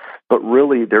to, but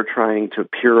really they're trying to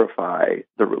purify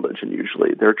the religion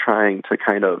usually. They're trying to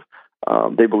kind of,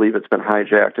 they believe it's been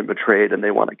hijacked and betrayed, and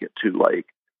they want to get to like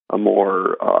a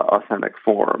more authentic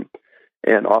form.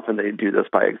 And often they do this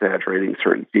by exaggerating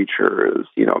certain features,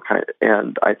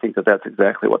 and I think that that's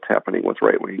exactly what's happening with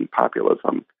right-wing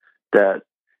populism. That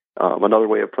another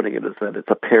way of putting it is that it's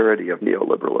a parody of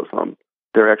neoliberalism.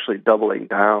 They're actually doubling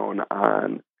down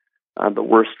on the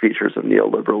worst features of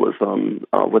neoliberalism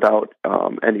without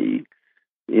any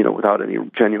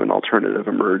genuine alternative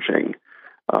emerging.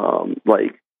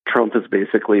 Like Trump is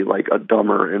basically like a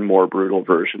dumber and more brutal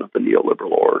version of the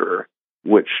neoliberal order,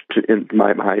 which in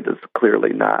my mind is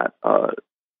clearly not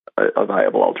a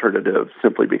viable alternative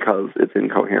simply because it's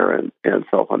incoherent and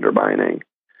self-undermining.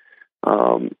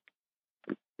 And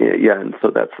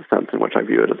so that's the sense in which I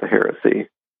view it as a heresy.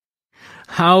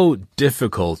 How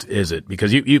difficult is it?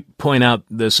 Because you point out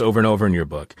this over and over in your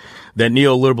book, that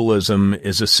neoliberalism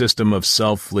is a system of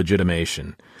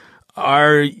self-legitimation.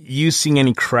 Are you seeing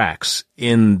any cracks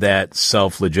in that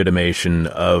self-legitimation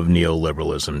of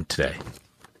neoliberalism today?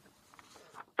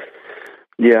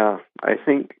 Yeah, I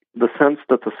think the sense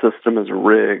that the system is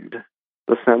rigged,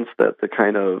 the sense that the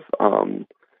kind of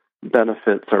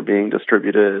benefits are being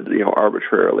distributed,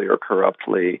 arbitrarily or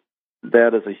corruptly,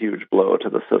 that is a huge blow to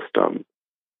the system.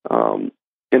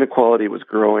 Inequality was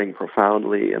growing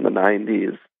profoundly in the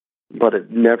 90s, but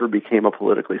it never became a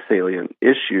politically salient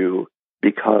issue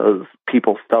because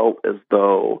people felt as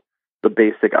though the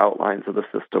basic outlines of the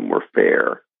system were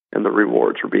fair and the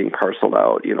rewards were being parceled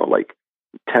out. Like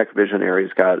tech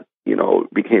visionaries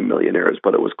became millionaires,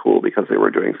 but it was cool because they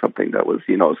were doing something that was,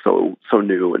 so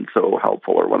new and so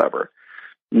helpful or whatever.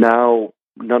 Now,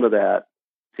 none of that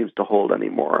seems to hold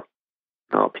anymore.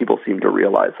 People seem to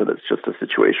realize that it's just a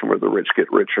situation where the rich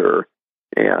get richer,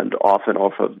 and often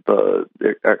off of the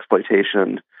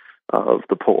exploitation of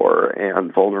the poor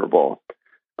and vulnerable.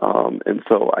 And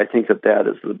so I think that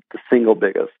is the single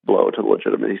biggest blow to the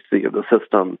legitimacy of the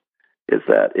system, is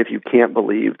that if you can't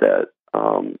believe that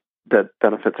that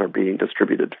benefits are being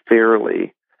distributed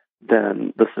fairly,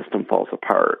 then the system falls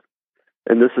apart.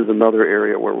 And this is another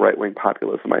area where right-wing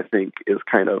populism, I think, is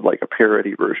kind of like a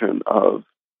parody version of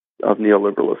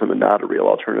neoliberalism and not a real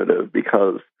alternative,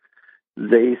 because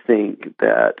they think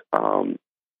that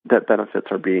that benefits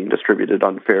are being distributed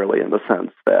unfairly in the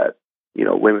sense that,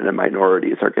 women and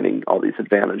minorities are getting all these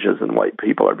advantages and white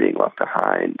people are being left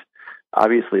behind.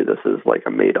 Obviously, this is like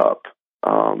a made-up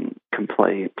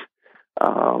complaint,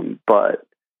 but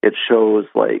it shows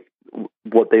like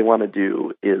what they want to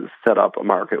do is set up a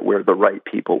market where the right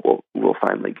people will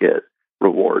finally get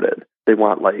rewarded. They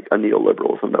want like a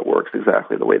neoliberalism that works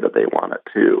exactly the way that they want it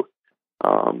to.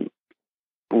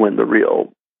 When the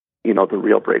real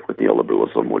break with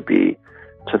neoliberalism would be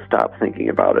to stop thinking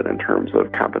about it in terms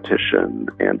of competition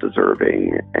and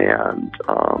deserving and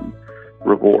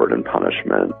reward and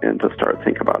punishment, and to start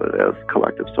thinking about it as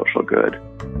collective social good.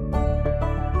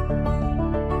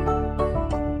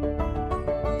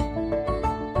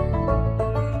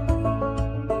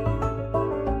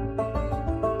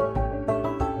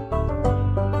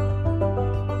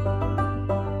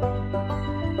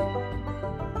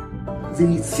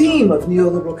 The theme of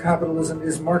neoliberal capitalism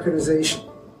is marketization.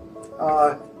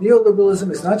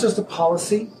 Neoliberalism is not just a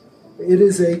policy, it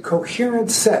is a coherent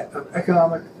set of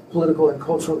economic, political, and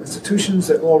cultural institutions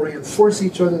that all reinforce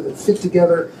each other, that fit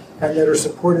together, and that are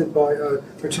supported by a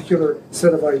particular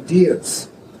set of ideas.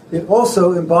 It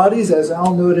also embodies, as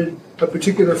Al noted, a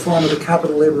particular form of the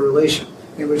capital-labor relation,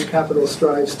 in which capital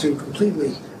strives to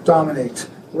completely dominate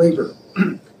labor.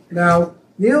 Now,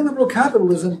 neoliberal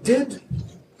capitalism did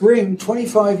bring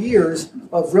 25 years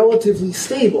of relatively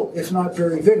stable, if not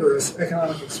very vigorous,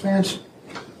 economic expansion.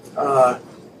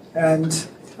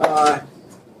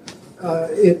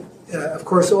 It, of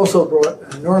course, also brought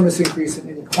an enormous increase in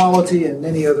inequality and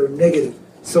many other negative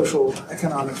social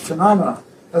economic phenomena.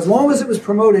 As long as it was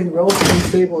promoting relatively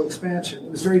stable expansion, it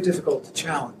was very difficult to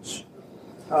challenge.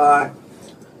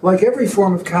 Like every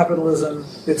form of capitalism,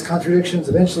 its contradictions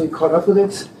eventually caught up with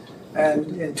it,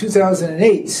 and in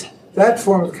 2008, that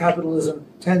form of capitalism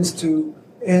tends to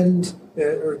end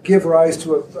or give rise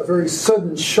to a very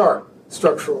sudden, sharp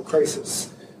structural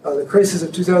crisis. The crisis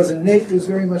of 2008 was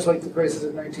very much like the crisis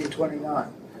of 1929,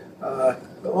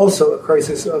 also a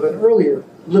crisis of an earlier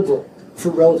liberal,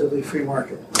 relatively free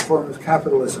market form of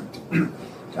capitalism.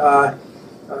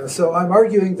 So I'm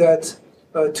arguing that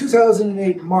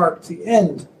 2008 marked the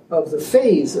end of the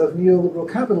phase of neoliberal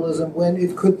capitalism when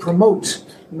it could promote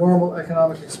normal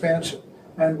economic expansion.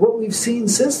 And what we've seen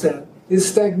since then is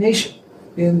stagnation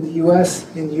in the U.S.,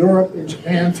 in Europe, in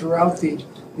Japan, throughout the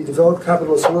developed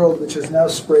capitalist world, which has now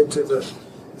spread to the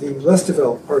less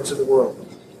developed parts of the world.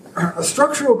 A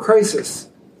structural crisis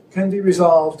can be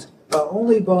resolved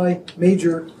only by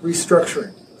major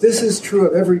restructuring. This is true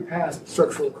of every past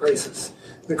structural crisis.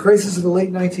 The crisis of the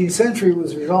late 19th century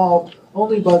was resolved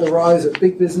only by the rise of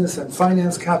big business and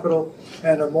finance capital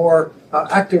and a more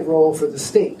active role for the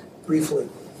state, briefly,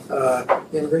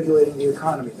 in regulating the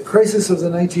economy. The crisis of the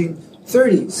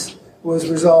 1930s was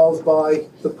resolved by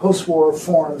the post-war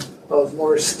form of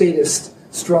more statist,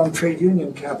 strong trade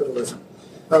union capitalism.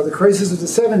 The crisis of the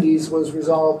 70s was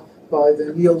resolved by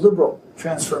the neoliberal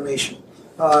transformation.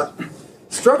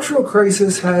 Structural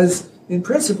crisis has, in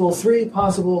principle, three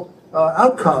possible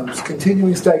outcomes,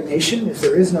 continuing stagnation if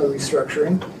there is no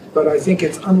restructuring, but I think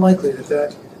it's unlikely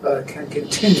that can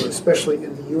continue, especially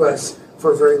in the U.S.,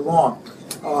 for very long.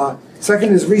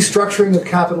 Second is restructuring of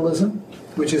capitalism,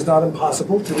 which is not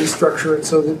impossible, to restructure it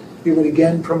so that it would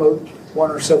again promote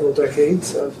one or several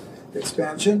decades of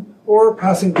expansion, or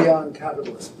passing beyond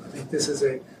capitalism. I think this is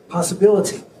a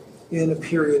possibility in a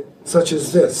period such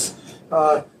as this.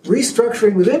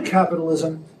 Restructuring within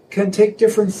capitalism can take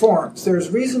different forms. There's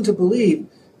reason to believe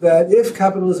that if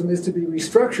capitalism is to be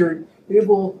restructured, it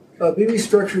will be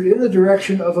restructured in the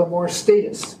direction of a more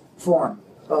statist form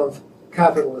of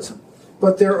capitalism.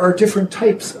 But there are different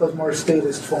types of more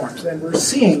statist forms, and we're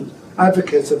seeing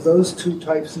advocates of those two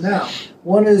types now.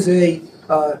 One is a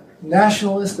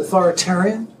nationalist,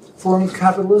 authoritarian form of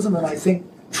capitalism, and I think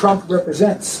Trump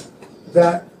represents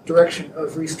that direction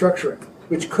of restructuring,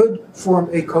 which could form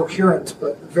a coherent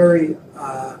but very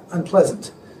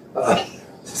unpleasant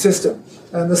system.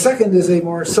 And the second is a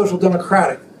more social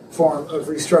democratic form of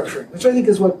restructuring, which I think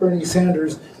is what Bernie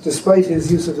Sanders, despite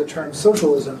his use of the term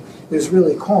socialism, is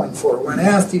really calling for. When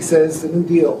asked, he says, the New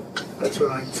Deal, that's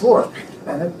what I'm for.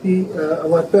 And it'd be a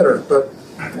lot better, but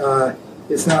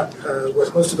it's not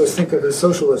what most of us think of as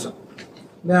socialism.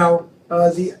 Now, I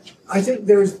think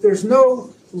there's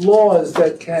no laws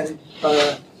that can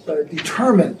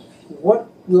determine what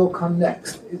will come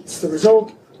next. It's the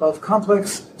result of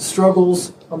complex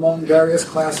struggles among various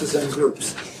classes and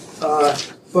groups.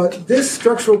 But this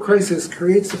structural crisis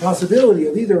creates the possibility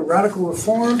of either radical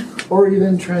reform or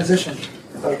even transition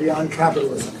beyond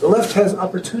capitalism. The left has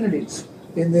opportunities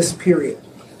in this period.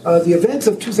 The events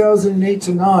of 2008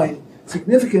 to 9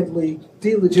 significantly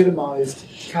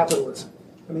delegitimized capitalism.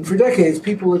 I mean, for decades,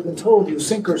 people have been told you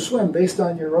sink or swim based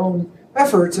on your own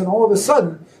efforts, and all of a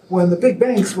sudden, when the big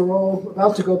banks were all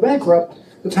about to go bankrupt,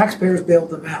 the taxpayers bailed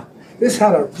them out. This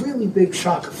had a really big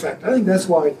shock effect. I think that's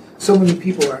why so many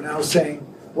people are now saying,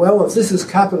 well, if this is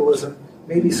capitalism,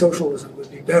 maybe socialism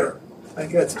would be better. I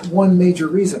think that's one major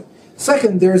reason.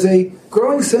 Second, there's a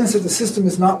growing sense that the system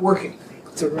is not working.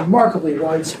 It's a remarkably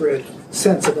widespread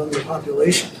sense among the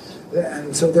population.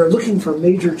 And so they're looking for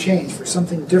major change, for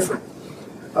something different.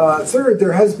 Third,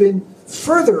 there has been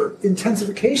further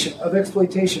intensification of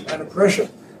exploitation and oppression,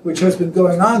 which has been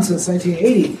going on since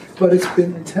 1980, but it's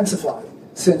been intensified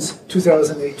since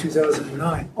 2008,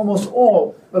 2009. Almost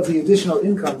all of the additional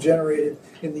income generated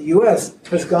in the U.S.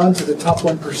 has gone to the top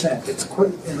 1%. It's quite,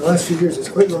 in the last few years, it's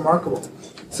quite remarkable.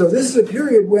 So this is a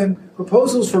period when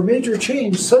proposals for major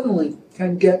change suddenly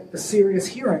can get a serious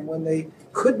hearing when they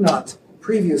could not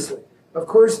previously. Of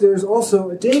course, there's also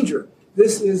a danger.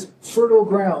 This is fertile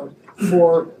ground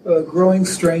for a growing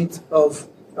strength of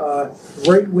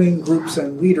right-wing groups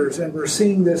and leaders, and we're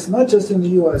seeing this not just in the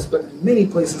U.S., but in many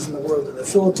places in the world, in the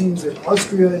Philippines, in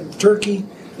Austria, in Turkey,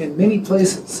 in many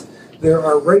places. There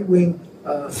are right-wing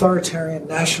authoritarian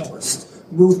nationalist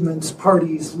movements,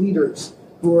 parties, leaders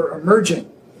who are emerging.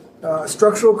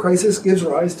 Structural crisis gives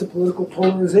rise to political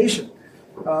polarization.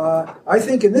 I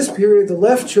think in this period, the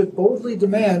left should boldly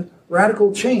demand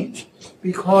radical change,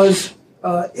 because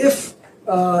if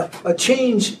a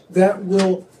change that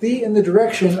will be in the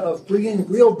direction of bringing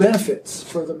real benefits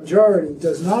for the majority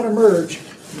does not emerge,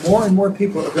 more and more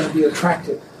people are going to be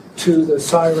attracted to the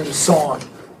siren song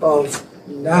of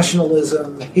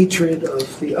nationalism, hatred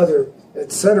of the other,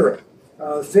 etc.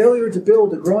 Failure to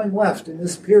build a growing left in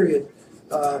this period,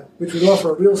 which would offer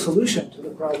a real solution to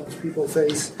the problems people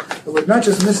face, it would not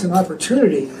just miss an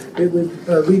opportunity, it would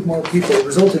lead more people,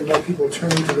 result in more people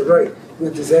turning to the right,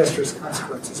 with disastrous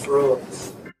consequences for all of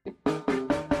us.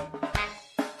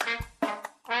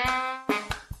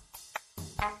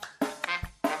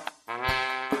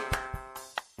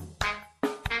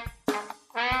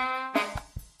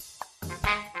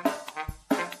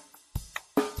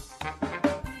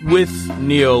 With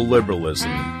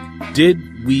neoliberalism,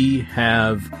 did we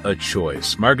have a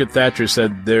choice? Margaret Thatcher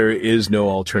said there is no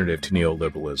alternative to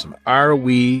neoliberalism. Are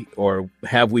we, or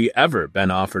have we ever been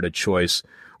offered a choice,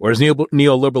 or is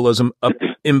neoliberalism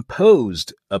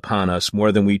imposed upon us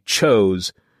more than we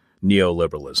chose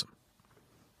neoliberalism?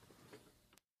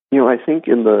 You know, I think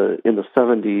in the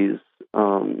 70s,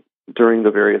 during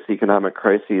the various economic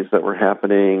crises that were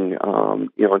happening,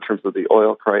 in terms of the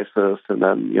oil crisis and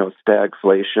then,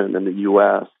 stagflation in the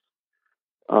U.S.,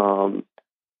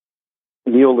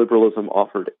 neoliberalism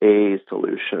offered a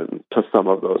solution to some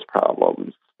of those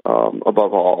problems.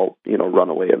 Above all,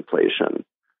 runaway inflation.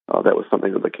 That was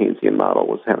something that the Keynesian model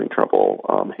was having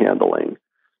trouble handling.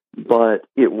 But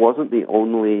it wasn't the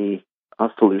only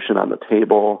solution on the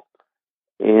table,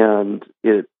 and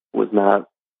it was not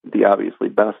the obviously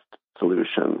best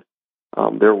solution.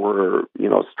 There were,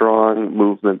 strong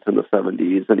movements in the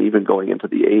 70s and even going into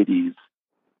the 80s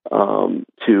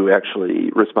to actually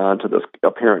respond to this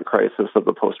apparent crisis of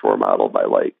the post-war model by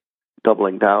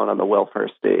doubling down on the welfare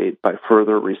state, by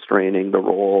further restraining the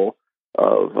role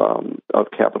of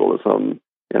capitalism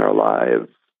in our lives.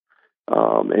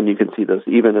 And you can see this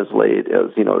even as late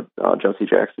as, Jesse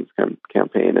Jackson's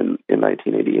campaign in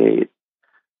 1988,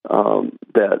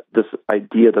 that this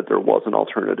idea that there was an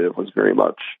alternative was very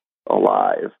much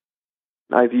alive.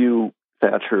 I view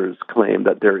Thatcher's claim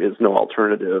that there is no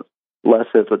alternative less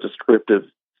as a descriptive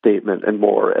statement and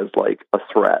more as a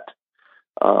threat.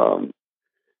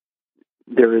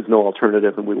 There is no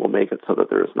alternative, and we will make it so that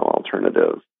there is no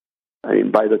alternative. I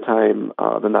mean, by the time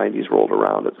the 90s rolled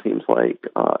around, it seems like,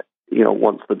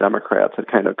 once the Democrats had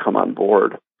kind of come on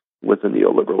board with the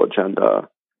neoliberal agenda,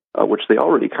 which they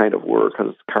already kind of were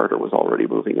because Carter was already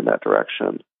moving in that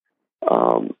direction,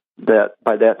 that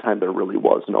by that time there really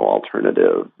was no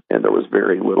alternative, and there was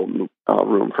very little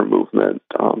room for movement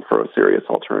for a serious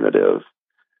alternative.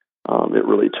 It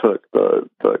really took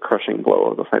the crushing blow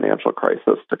of the financial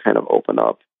crisis to kind of open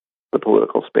up the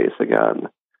political space again.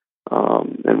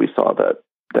 And we saw that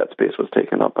space was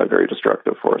taken up by very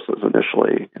destructive forces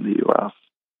initially in the U.S.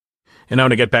 And I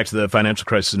want to get back to the financial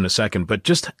crisis in a second, but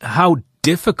just how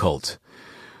difficult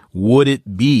would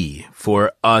it be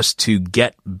for us to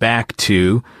get back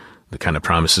to the kind of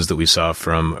promises that we saw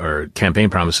or campaign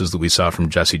promises that we saw from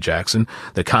Jesse Jackson,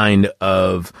 the kind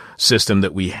of system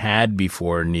that we had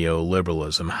before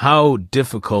neoliberalism? How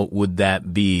difficult would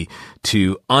that be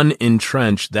to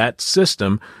unentrench that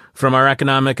system from our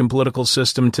economic and political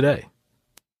system today?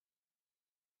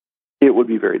 It would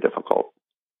be very difficult.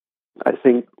 I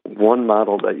think one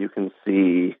model that you can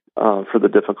see for the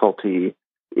difficulty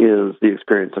is the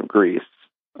experience of Greece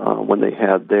when they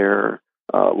had their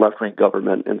left-wing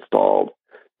government installed.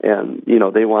 And,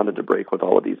 they wanted to break with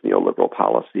all of these neoliberal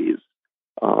policies.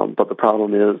 But the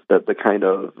problem is that the kind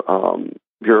of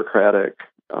bureaucratic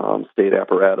state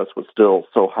apparatus was still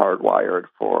so hardwired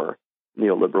for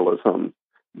neoliberalism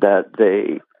that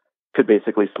they could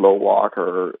basically slow walk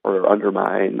or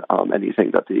undermine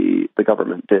anything that the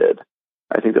government did.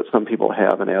 I think that some people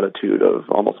have an attitude of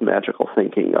almost magical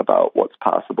thinking about what's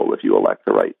possible if you elect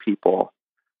the right people.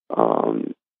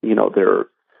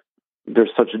 There's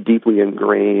such deeply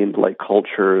ingrained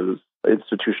cultures,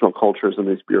 institutional cultures in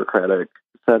these bureaucratic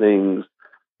settings,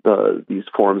 these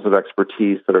forms of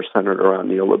expertise that are centered around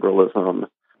neoliberalism.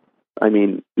 I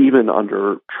mean, even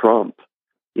under Trump,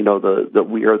 the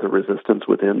we are the resistance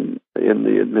in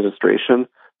the administration.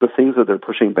 The things that they're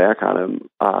pushing back on him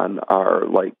on are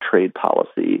trade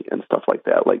policy and stuff like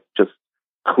that. Just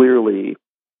clearly,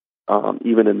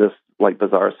 even in this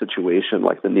bizarre situation,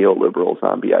 the neoliberal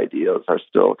zombie ideas are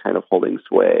still kind of holding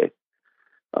sway.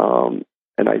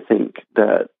 And I think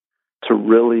that to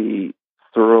really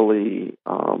thoroughly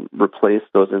replace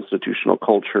those institutional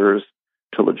cultures,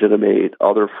 to legitimate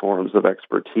other forms of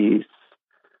expertise,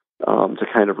 to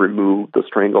kind of remove the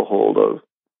stranglehold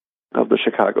of the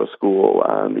Chicago School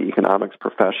on the economics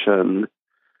profession.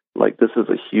 This is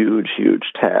a huge,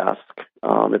 huge task.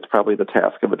 It's probably the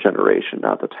task of a generation,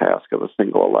 not the task of a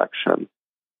single election.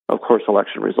 Of course,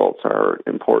 election results are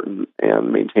important,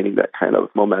 and maintaining that kind of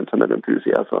momentum and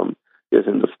enthusiasm is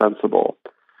indispensable.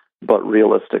 But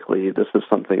realistically, this is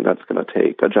something that's going to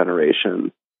take a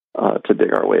generation to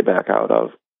dig our way back out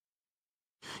of.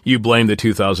 You blame the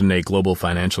 2008 global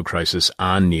financial crisis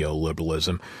on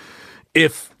neoliberalism.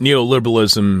 If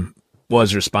neoliberalism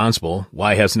was responsible,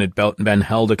 why hasn't it been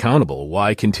held accountable?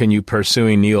 Why continue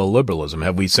pursuing neoliberalism?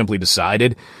 Have we simply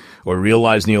decided or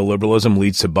realized neoliberalism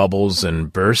leads to bubbles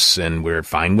and bursts, and we're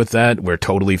fine with that? We're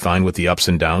totally fine with the ups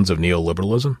and downs of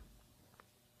neoliberalism?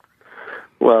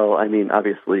 Well, I mean,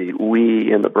 obviously,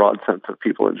 we, in the broad sense of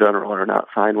people in general, are not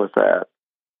fine with that.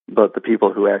 But the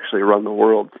people who actually run the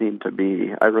world seem to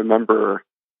be. I remember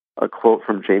a quote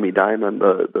from Jamie Dimon,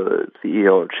 the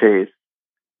CEO of Chase,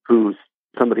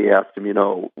 somebody asked him,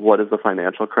 what is a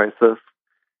financial crisis?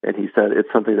 And he said, it's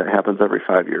something that happens every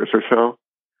 5 years or so.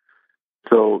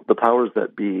 So the powers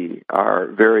that be are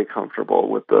very comfortable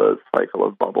with the cycle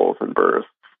of bubbles and bursts.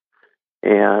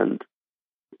 And,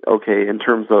 okay, in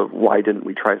terms of why didn't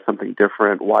we try something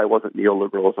different? Why wasn't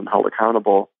neoliberalism held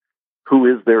accountable? Who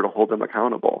is there to hold them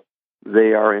accountable?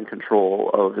 They are in control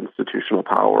of institutional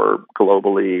power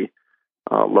globally,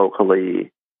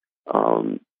 locally.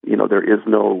 There is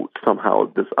no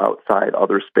somehow this outside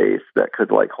other space that could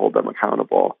hold them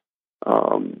accountable.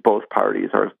 Both parties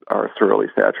are thoroughly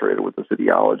saturated with this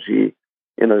ideology.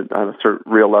 On a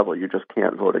certain real level, you just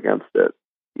can't vote against it.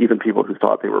 Even people who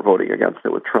thought they were voting against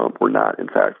it with Trump were not, in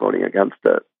fact, voting against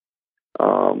it.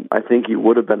 I think he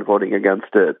would have been voting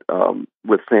against it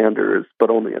with Sanders, but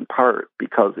only in part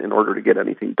because in order to get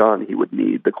anything done, he would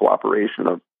need the cooperation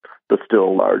of the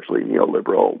still largely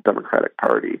neoliberal Democratic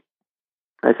Party.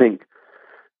 I think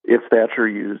if Thatcher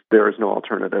used "there is no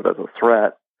alternative" as a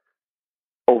threat,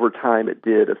 over time it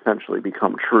did essentially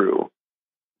become true.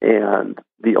 And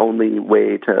the only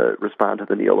way to respond to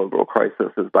the neoliberal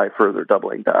crisis is by further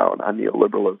doubling down on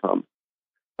neoliberalism.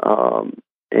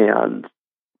 And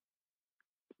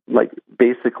like,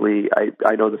 basically,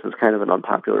 I know this is kind of an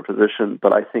unpopular position,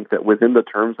 but I think that within the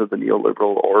terms of the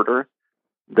neoliberal order,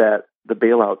 that the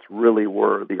bailouts really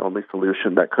were the only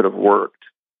solution that could have worked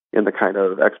in the kind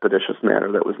of expeditious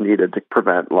manner that was needed to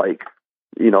prevent, like,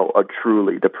 a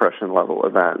truly depression-level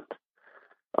event.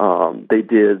 They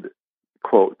did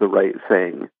quote the right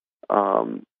thing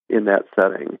in that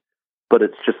setting, but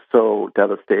it's just so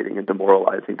devastating and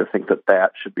demoralizing to think that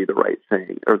that should be the right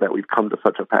thing, or that we've come to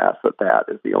such a pass that that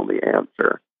is the only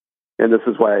answer. And this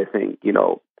is why I think,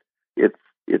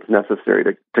 it's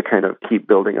necessary to kind of keep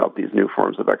building out these new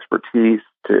forms of expertise,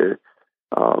 to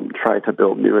try to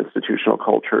build new institutional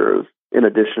cultures in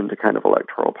addition to kind of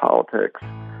electoral politics,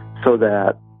 so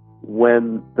that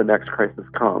when the next crisis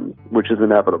comes, which is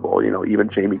inevitable, even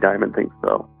Jamie Dimon thinks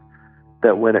so,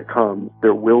 that when it comes,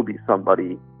 there will be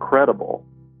somebody credible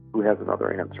who has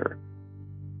another answer.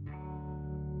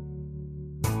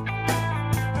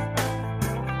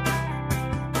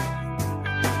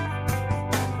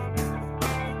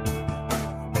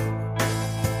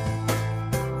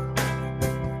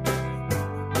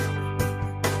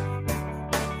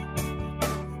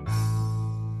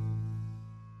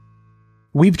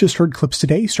 We've just heard clips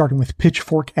today, starting with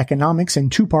Pitchfork Economics in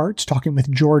 2 parts, talking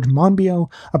with George Monbiot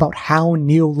about how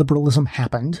neoliberalism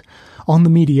happened. On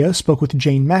the Media spoke with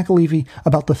Jane McAlevey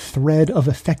about the thread of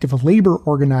effective labor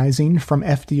organizing from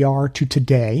FDR to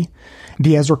today.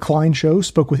 The Ezra Klein Show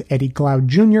spoke with Eddie Glaude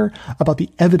Jr. about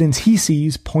the evidence he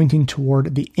sees pointing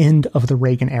toward the end of the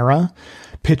Reagan era.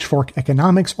 Pitchfork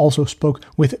Economics also spoke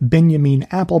with Benjamin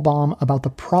Applebaum about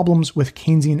the problems with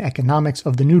Keynesian economics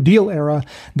of the New Deal era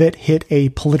that hit a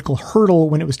political hurdle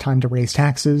when it was time to raise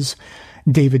taxes.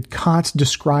 David Kotz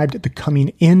described the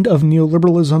coming end of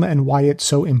neoliberalism and why it's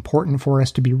so important for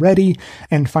us to be ready.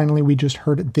 And finally, we just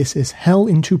heard This Is Hell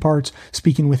in 2 parts,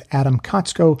 speaking with Adam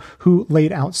Kotsko, who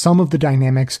laid out some of the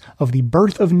dynamics of the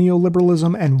birth of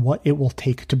neoliberalism and what it will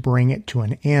take to bring it to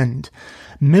an end.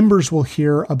 Members will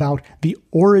hear about the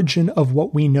origin of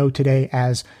what we know today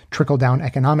as trickle-down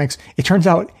economics. It turns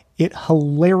out it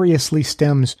hilariously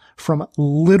stems from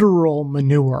literal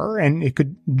manure, and it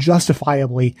could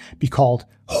justifiably be called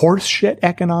horse shit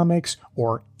economics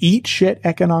or eat shit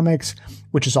economics,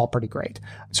 which is all pretty great.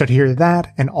 So to hear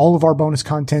that and all of our bonus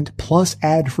content, plus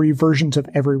ad-free versions of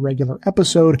every regular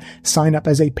episode, sign up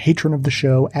as a patron of the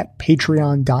show at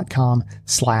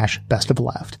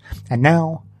patreon.com/bestofleft. And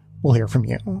now we'll hear from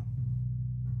you.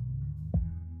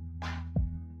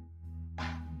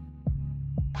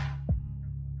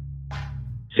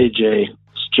 Hey Jay,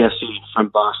 it's Jesse from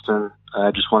Boston.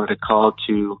 I just wanted to call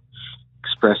to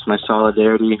express my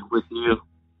solidarity with you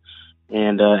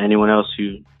and anyone else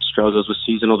who struggles with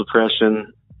seasonal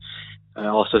depression. I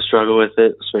also struggle with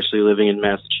it, especially living in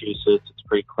Massachusetts. It's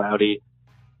pretty cloudy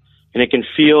and it can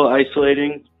feel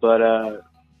isolating, but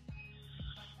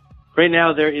right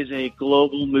now there is a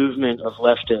global movement of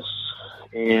leftists,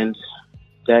 and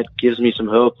that gives me some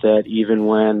hope that even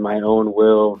when my own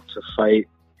will to fight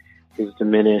is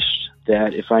diminished,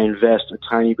 that if I invest a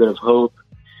tiny bit of hope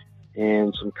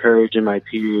and some courage in my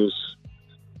peers,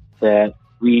 that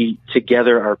we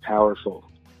together are powerful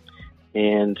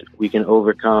and we can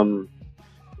overcome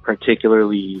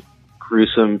particularly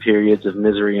gruesome periods of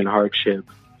misery and hardship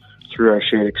through our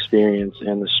shared experience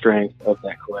and the strength of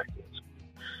that collective.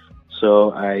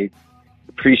 So I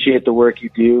appreciate the work you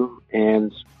do,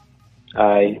 and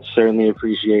I certainly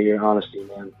appreciate your honesty,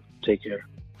 man. Take care.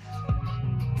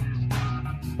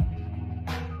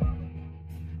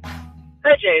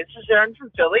 Hi, Jay. This is Aaron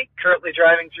from Philly, currently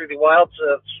driving through the wilds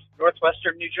of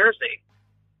northwestern New Jersey.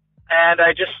 And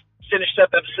I just finished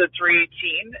up episode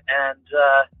 318, and,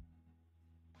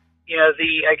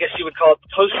 I guess you would call it the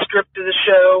postscript of the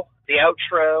show, the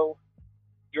outro,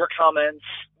 your comments,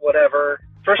 whatever.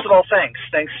 First of all, thanks.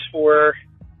 Thanks for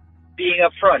being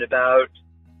upfront about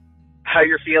how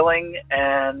you're feeling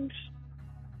and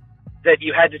that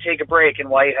you had to take a break and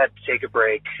why you had to take a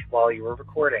break while you were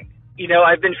recording.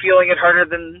 I've been feeling it harder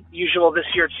than usual this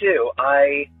year, too.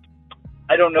 I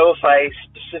don't know if I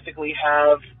specifically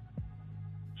have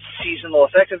seasonal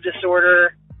affective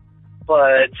disorder,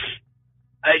 but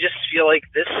I just feel like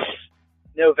this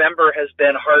November has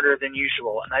been harder than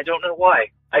usual, and I don't know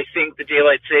why. I think the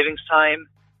daylight savings time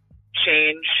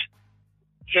change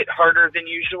hit harder than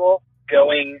usual,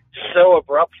 going so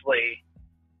abruptly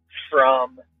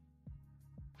from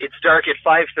it's dark at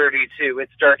 5:30 to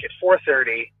it's dark at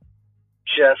 4:30.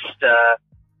 Just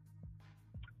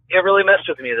it really messed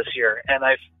with me this year, and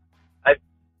I've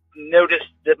noticed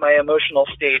that my emotional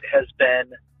state has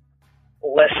been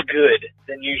less good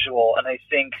than usual, and I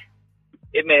think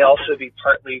it may also be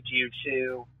partly due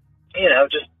to,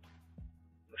 just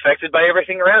affected by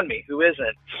everything around me. Who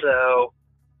isn't? So,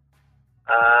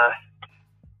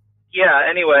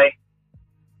 anyway,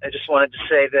 I just wanted to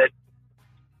say that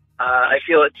I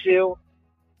feel it too,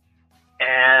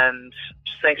 and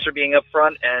just thanks for being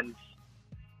upfront, and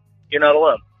you're not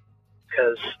alone,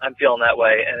 because I'm feeling that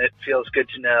way, and it feels good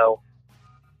to know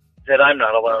that I'm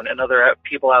not alone, and other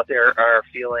people out there are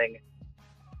feeling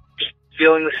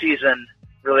the season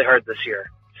really hard this year.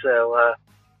 So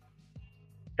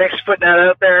thanks for putting that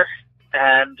out there,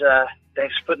 and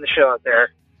thanks for putting the show out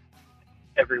there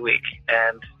every week,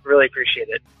 and really appreciate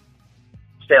it.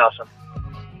 Stay awesome.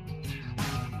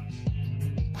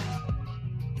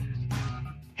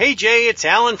 Hey Jay, it's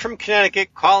Alan from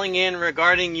Connecticut calling in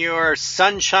regarding your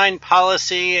sunshine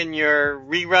policy and your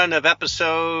rerun of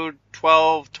episode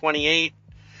 1228.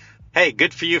 Hey,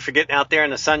 good for you for getting out there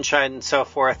in the sunshine and so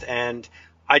forth. And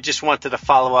I just wanted to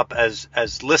follow up as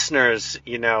listeners.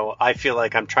 I feel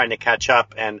like I'm trying to catch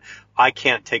up and I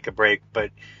can't take a break, but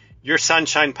your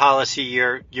sunshine policy,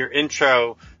 your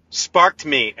intro sparked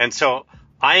me. And so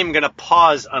I am going to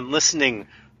pause on listening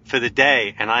for the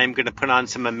day, and I'm going to put on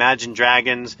some Imagine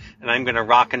Dragons, and I'm going to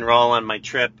rock and roll on my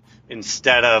trip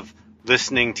instead of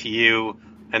listening to you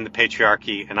and the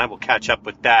patriarchy, and I will catch up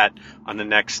with that on the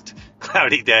next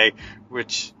cloudy day,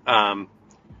 which, I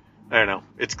don't know,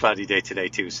 it's cloudy day today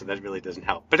too, so that really doesn't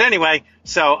help. But anyway,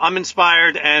 so I'm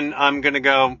inspired, and I'm going to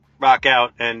go rock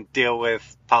out and deal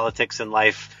with politics and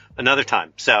life another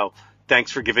time. So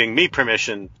thanks for giving me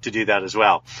permission to do that as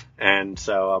well. And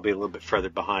so I'll be a little bit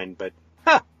further behind, but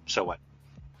so what?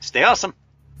 Stay awesome.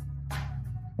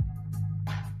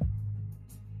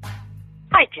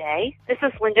 Hi, Jay. This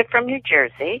is Linda from New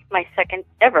Jersey, my second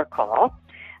ever call.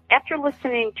 After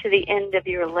listening to the end of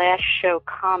your last show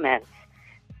comments,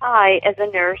 I, as a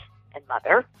nurse and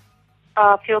mother,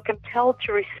 feel compelled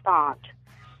to respond.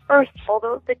 First,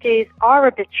 although the days are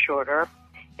a bit shorter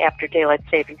after daylight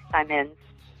savings time ends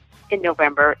in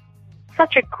November,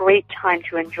 such a great time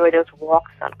to enjoy those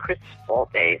walks on crisp fall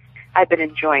days. I've been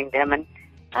enjoying them, and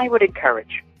I would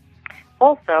encourage.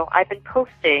 Also, I've been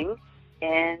posting,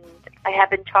 and I have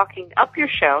been talking up your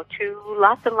show to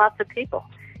lots and lots of people.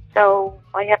 So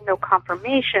I have no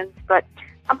confirmations, but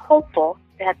I'm hopeful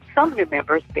that some new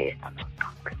members based on those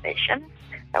conversations.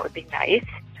 That would be nice.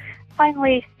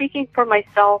 Finally, speaking for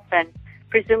myself and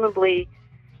presumably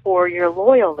for your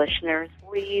loyal listeners,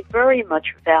 we very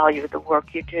much value the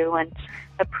work you do and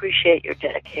appreciate your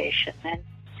dedication. And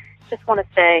just want to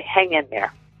say, hang in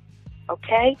there.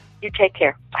 Okay? You take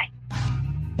care. Bye.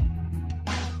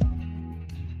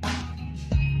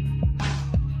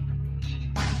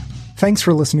 Thanks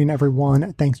for listening,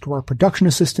 everyone. Thanks to our production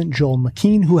assistant, Joel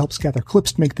McKean, who helps gather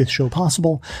clips to make this show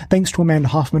possible. Thanks to Amanda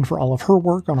Hoffman for all of her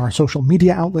work on our social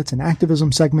media outlets and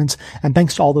activism segments. And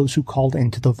thanks to all those who called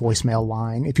into the voicemail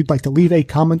line. If you'd like to leave a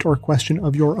comment or a question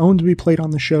of your own to be played on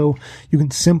the show, you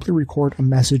can simply record a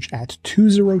message at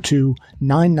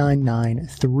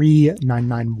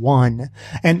 202-999-3991.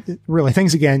 And really,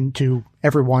 thanks again to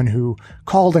everyone who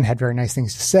called and had very nice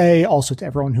things to say. Also to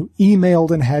everyone who emailed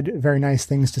and had very nice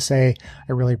things to say.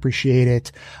 I really appreciate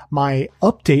it. My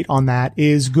update on that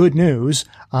is good news.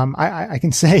 I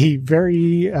can say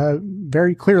very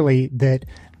clearly that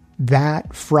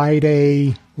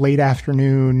Friday late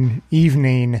afternoon,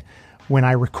 evening, when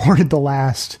I recorded the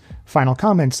last final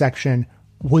comment section,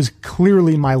 was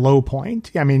clearly my low point.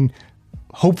 I mean,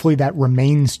 hopefully that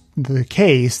remains the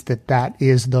case, that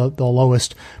is the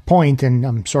lowest point, and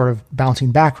I'm sort of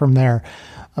bouncing back from there.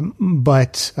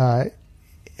 But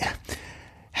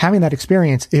having that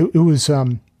experience, it was,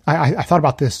 I thought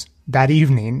about this that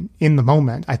evening in the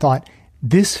moment. I thought,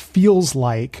 this feels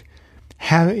like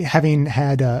having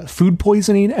had food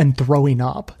poisoning and throwing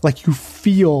up. Like, you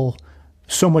feel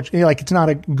so much, like, it's not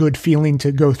a good feeling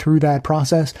to go through that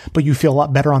process, but you feel a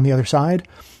lot better on the other side.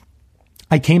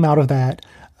 I came out of that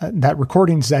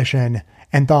recording session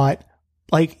and thought,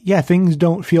 like, yeah, things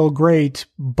don't feel great,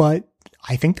 but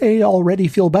I think they already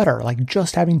feel better. Like,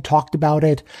 just having talked about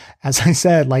it, as I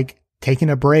said, like,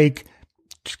 taking a break,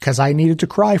 because I needed to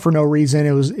cry for no reason.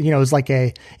 It was, it was like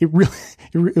it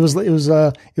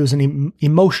was an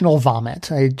emotional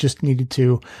vomit. I just needed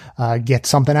to get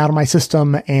something out of my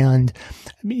system. And,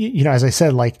 as I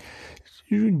said, like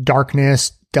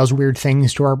darkness does weird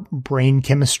things to our brain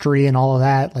chemistry and all of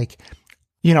that. Like,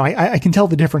 I can tell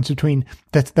the difference between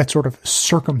that sort of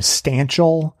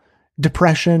circumstantial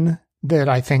depression that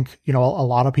I think, a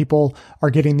lot of people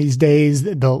are getting these days,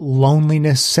 the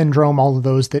loneliness syndrome, all of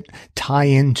those that tie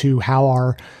into how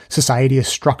our society is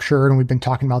structured. And we've been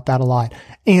talking about that a lot,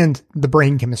 and the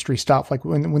brain chemistry stuff. Like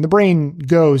when the brain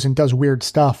goes and does weird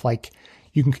stuff, like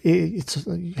you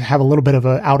have a little bit of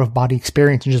a out of body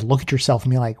experience and just look at yourself and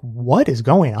be like, what is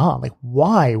going on? Like,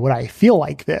 why would I feel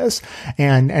like this?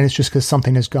 And it's just because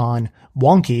something has gone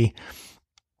wonky.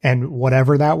 And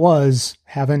whatever that was,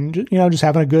 just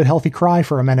having a good healthy cry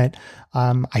for a minute,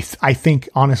 I think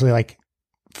honestly, like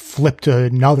flipped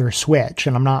another switch.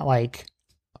 And I'm not like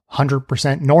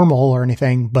 100% normal or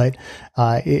anything, but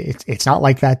it's not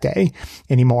like that day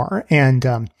anymore. And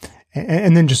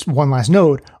then just one last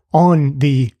note on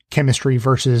the chemistry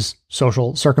versus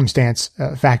social circumstance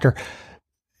factor.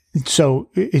 So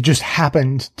it just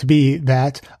happened to be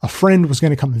that a friend was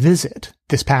going to come visit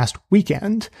this past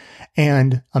weekend,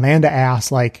 and Amanda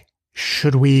asked, like,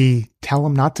 should we tell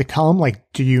him not to come? Like,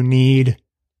 do you need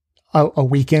a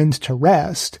weekend to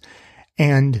rest?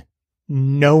 And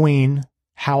knowing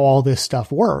how all this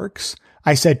stuff works,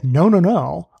 I said,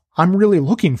 no. I'm really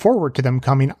looking forward to them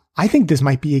coming. I think this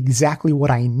might be exactly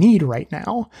what I need right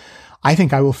now. I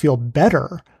think I will feel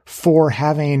better for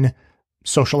having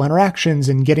social interactions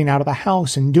and getting out of the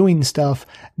house and doing stuff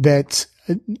that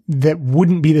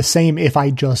wouldn't be the same if I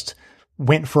just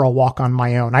went for a walk on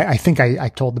my own. I think I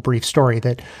told the brief story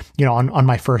that, on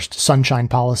my first sunshine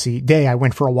policy day, I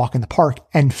went for a walk in the park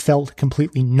and felt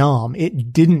completely numb.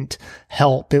 It didn't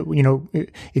help.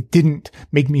 It didn't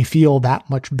make me feel that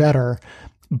much better,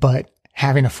 but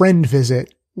having a friend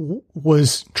visit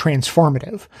was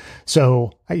transformative.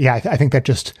 So yeah, I think that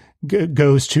just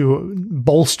goes to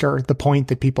bolster the point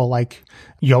that people like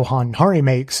Johann Hari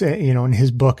makes, in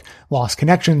his book, Lost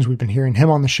Connections. We've been hearing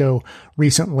him on the show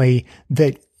recently,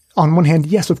 that on one hand,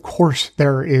 yes, of course,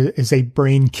 there is a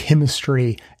brain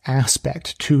chemistry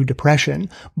aspect to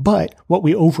depression, but what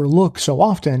we overlook so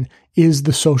often is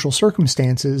the social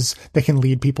circumstances that can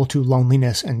lead people to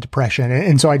loneliness and depression.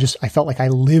 And so I felt like I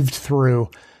lived through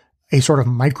a sort of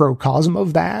microcosm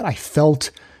of that. I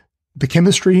felt the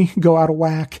chemistry go out of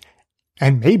whack,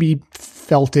 and maybe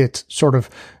felt it sort of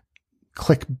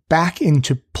click back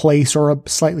into place, or a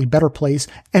slightly better place.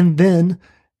 And then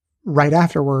right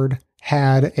afterward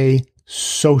had a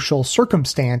social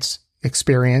circumstance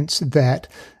experience that,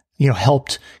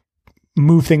 helped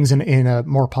move things in a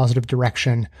more positive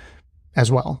direction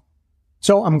as well.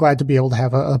 So I'm glad to be able to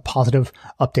have a positive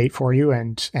update for you.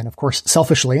 And of course,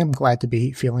 selfishly, I'm glad to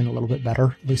be feeling a little bit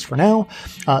better, at least for now.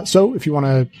 So if you want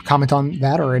to comment on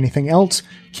that or anything else,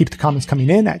 keep the comments coming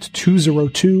in at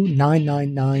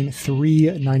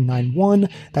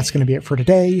 202-999-3991. That's going to be it for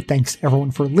today. Thanks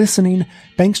everyone for listening.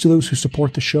 Thanks to those who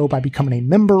support the show by becoming a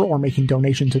member or making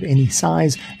donations of any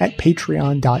size at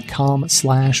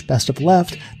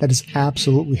patreon.com/bestofleft. That is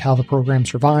absolutely how the program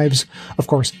survives. Of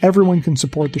course, everyone can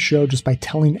support the show just by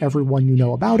telling everyone you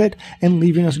know about it and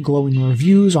leaving us glowing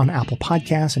reviews on Apple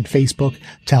Podcasts and Facebook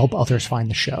to help others find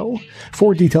the show.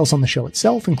 For details on the show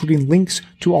itself, including links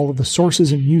to all of the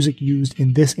sources and music used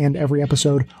in this and every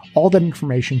episode, all that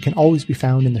information can always be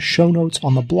found in the show notes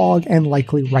on the blog and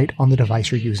likely right on the device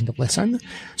you're using to listen.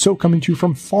 So coming to you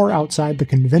from far outside the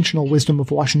conventional wisdom of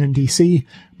Washington, D.C.,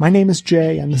 my name is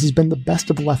Jay, and this has been the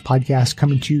Best of the Left podcast,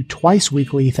 coming to you twice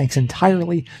weekly thanks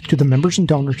entirely to the members and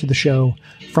donors to the show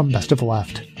from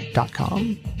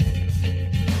bestofleft.com.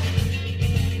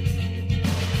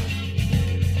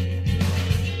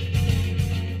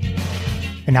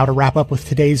 And now to wrap up with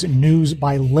today's news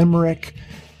by Limerick.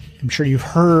 I'm sure you've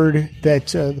heard that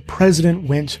the president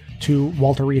went to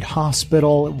Walter Reed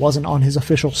Hospital. It wasn't on his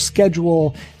official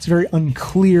schedule. It's very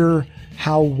unclear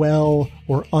how well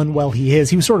or unwell he is.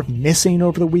 He was sort of missing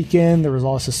over the weekend. There was a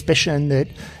lot of suspicion that,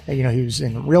 he was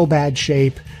in real bad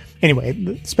shape. Anyway,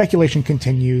 the speculation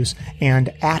continues,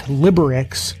 and at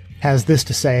Limericks has this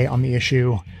to say on the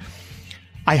issue: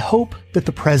 I hope that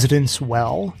the president's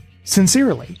well.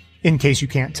 Sincerely, in case you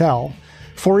can't tell.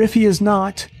 For if he is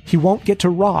not, he won't get to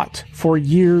rot for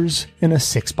years in a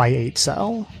 6x8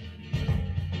 cell.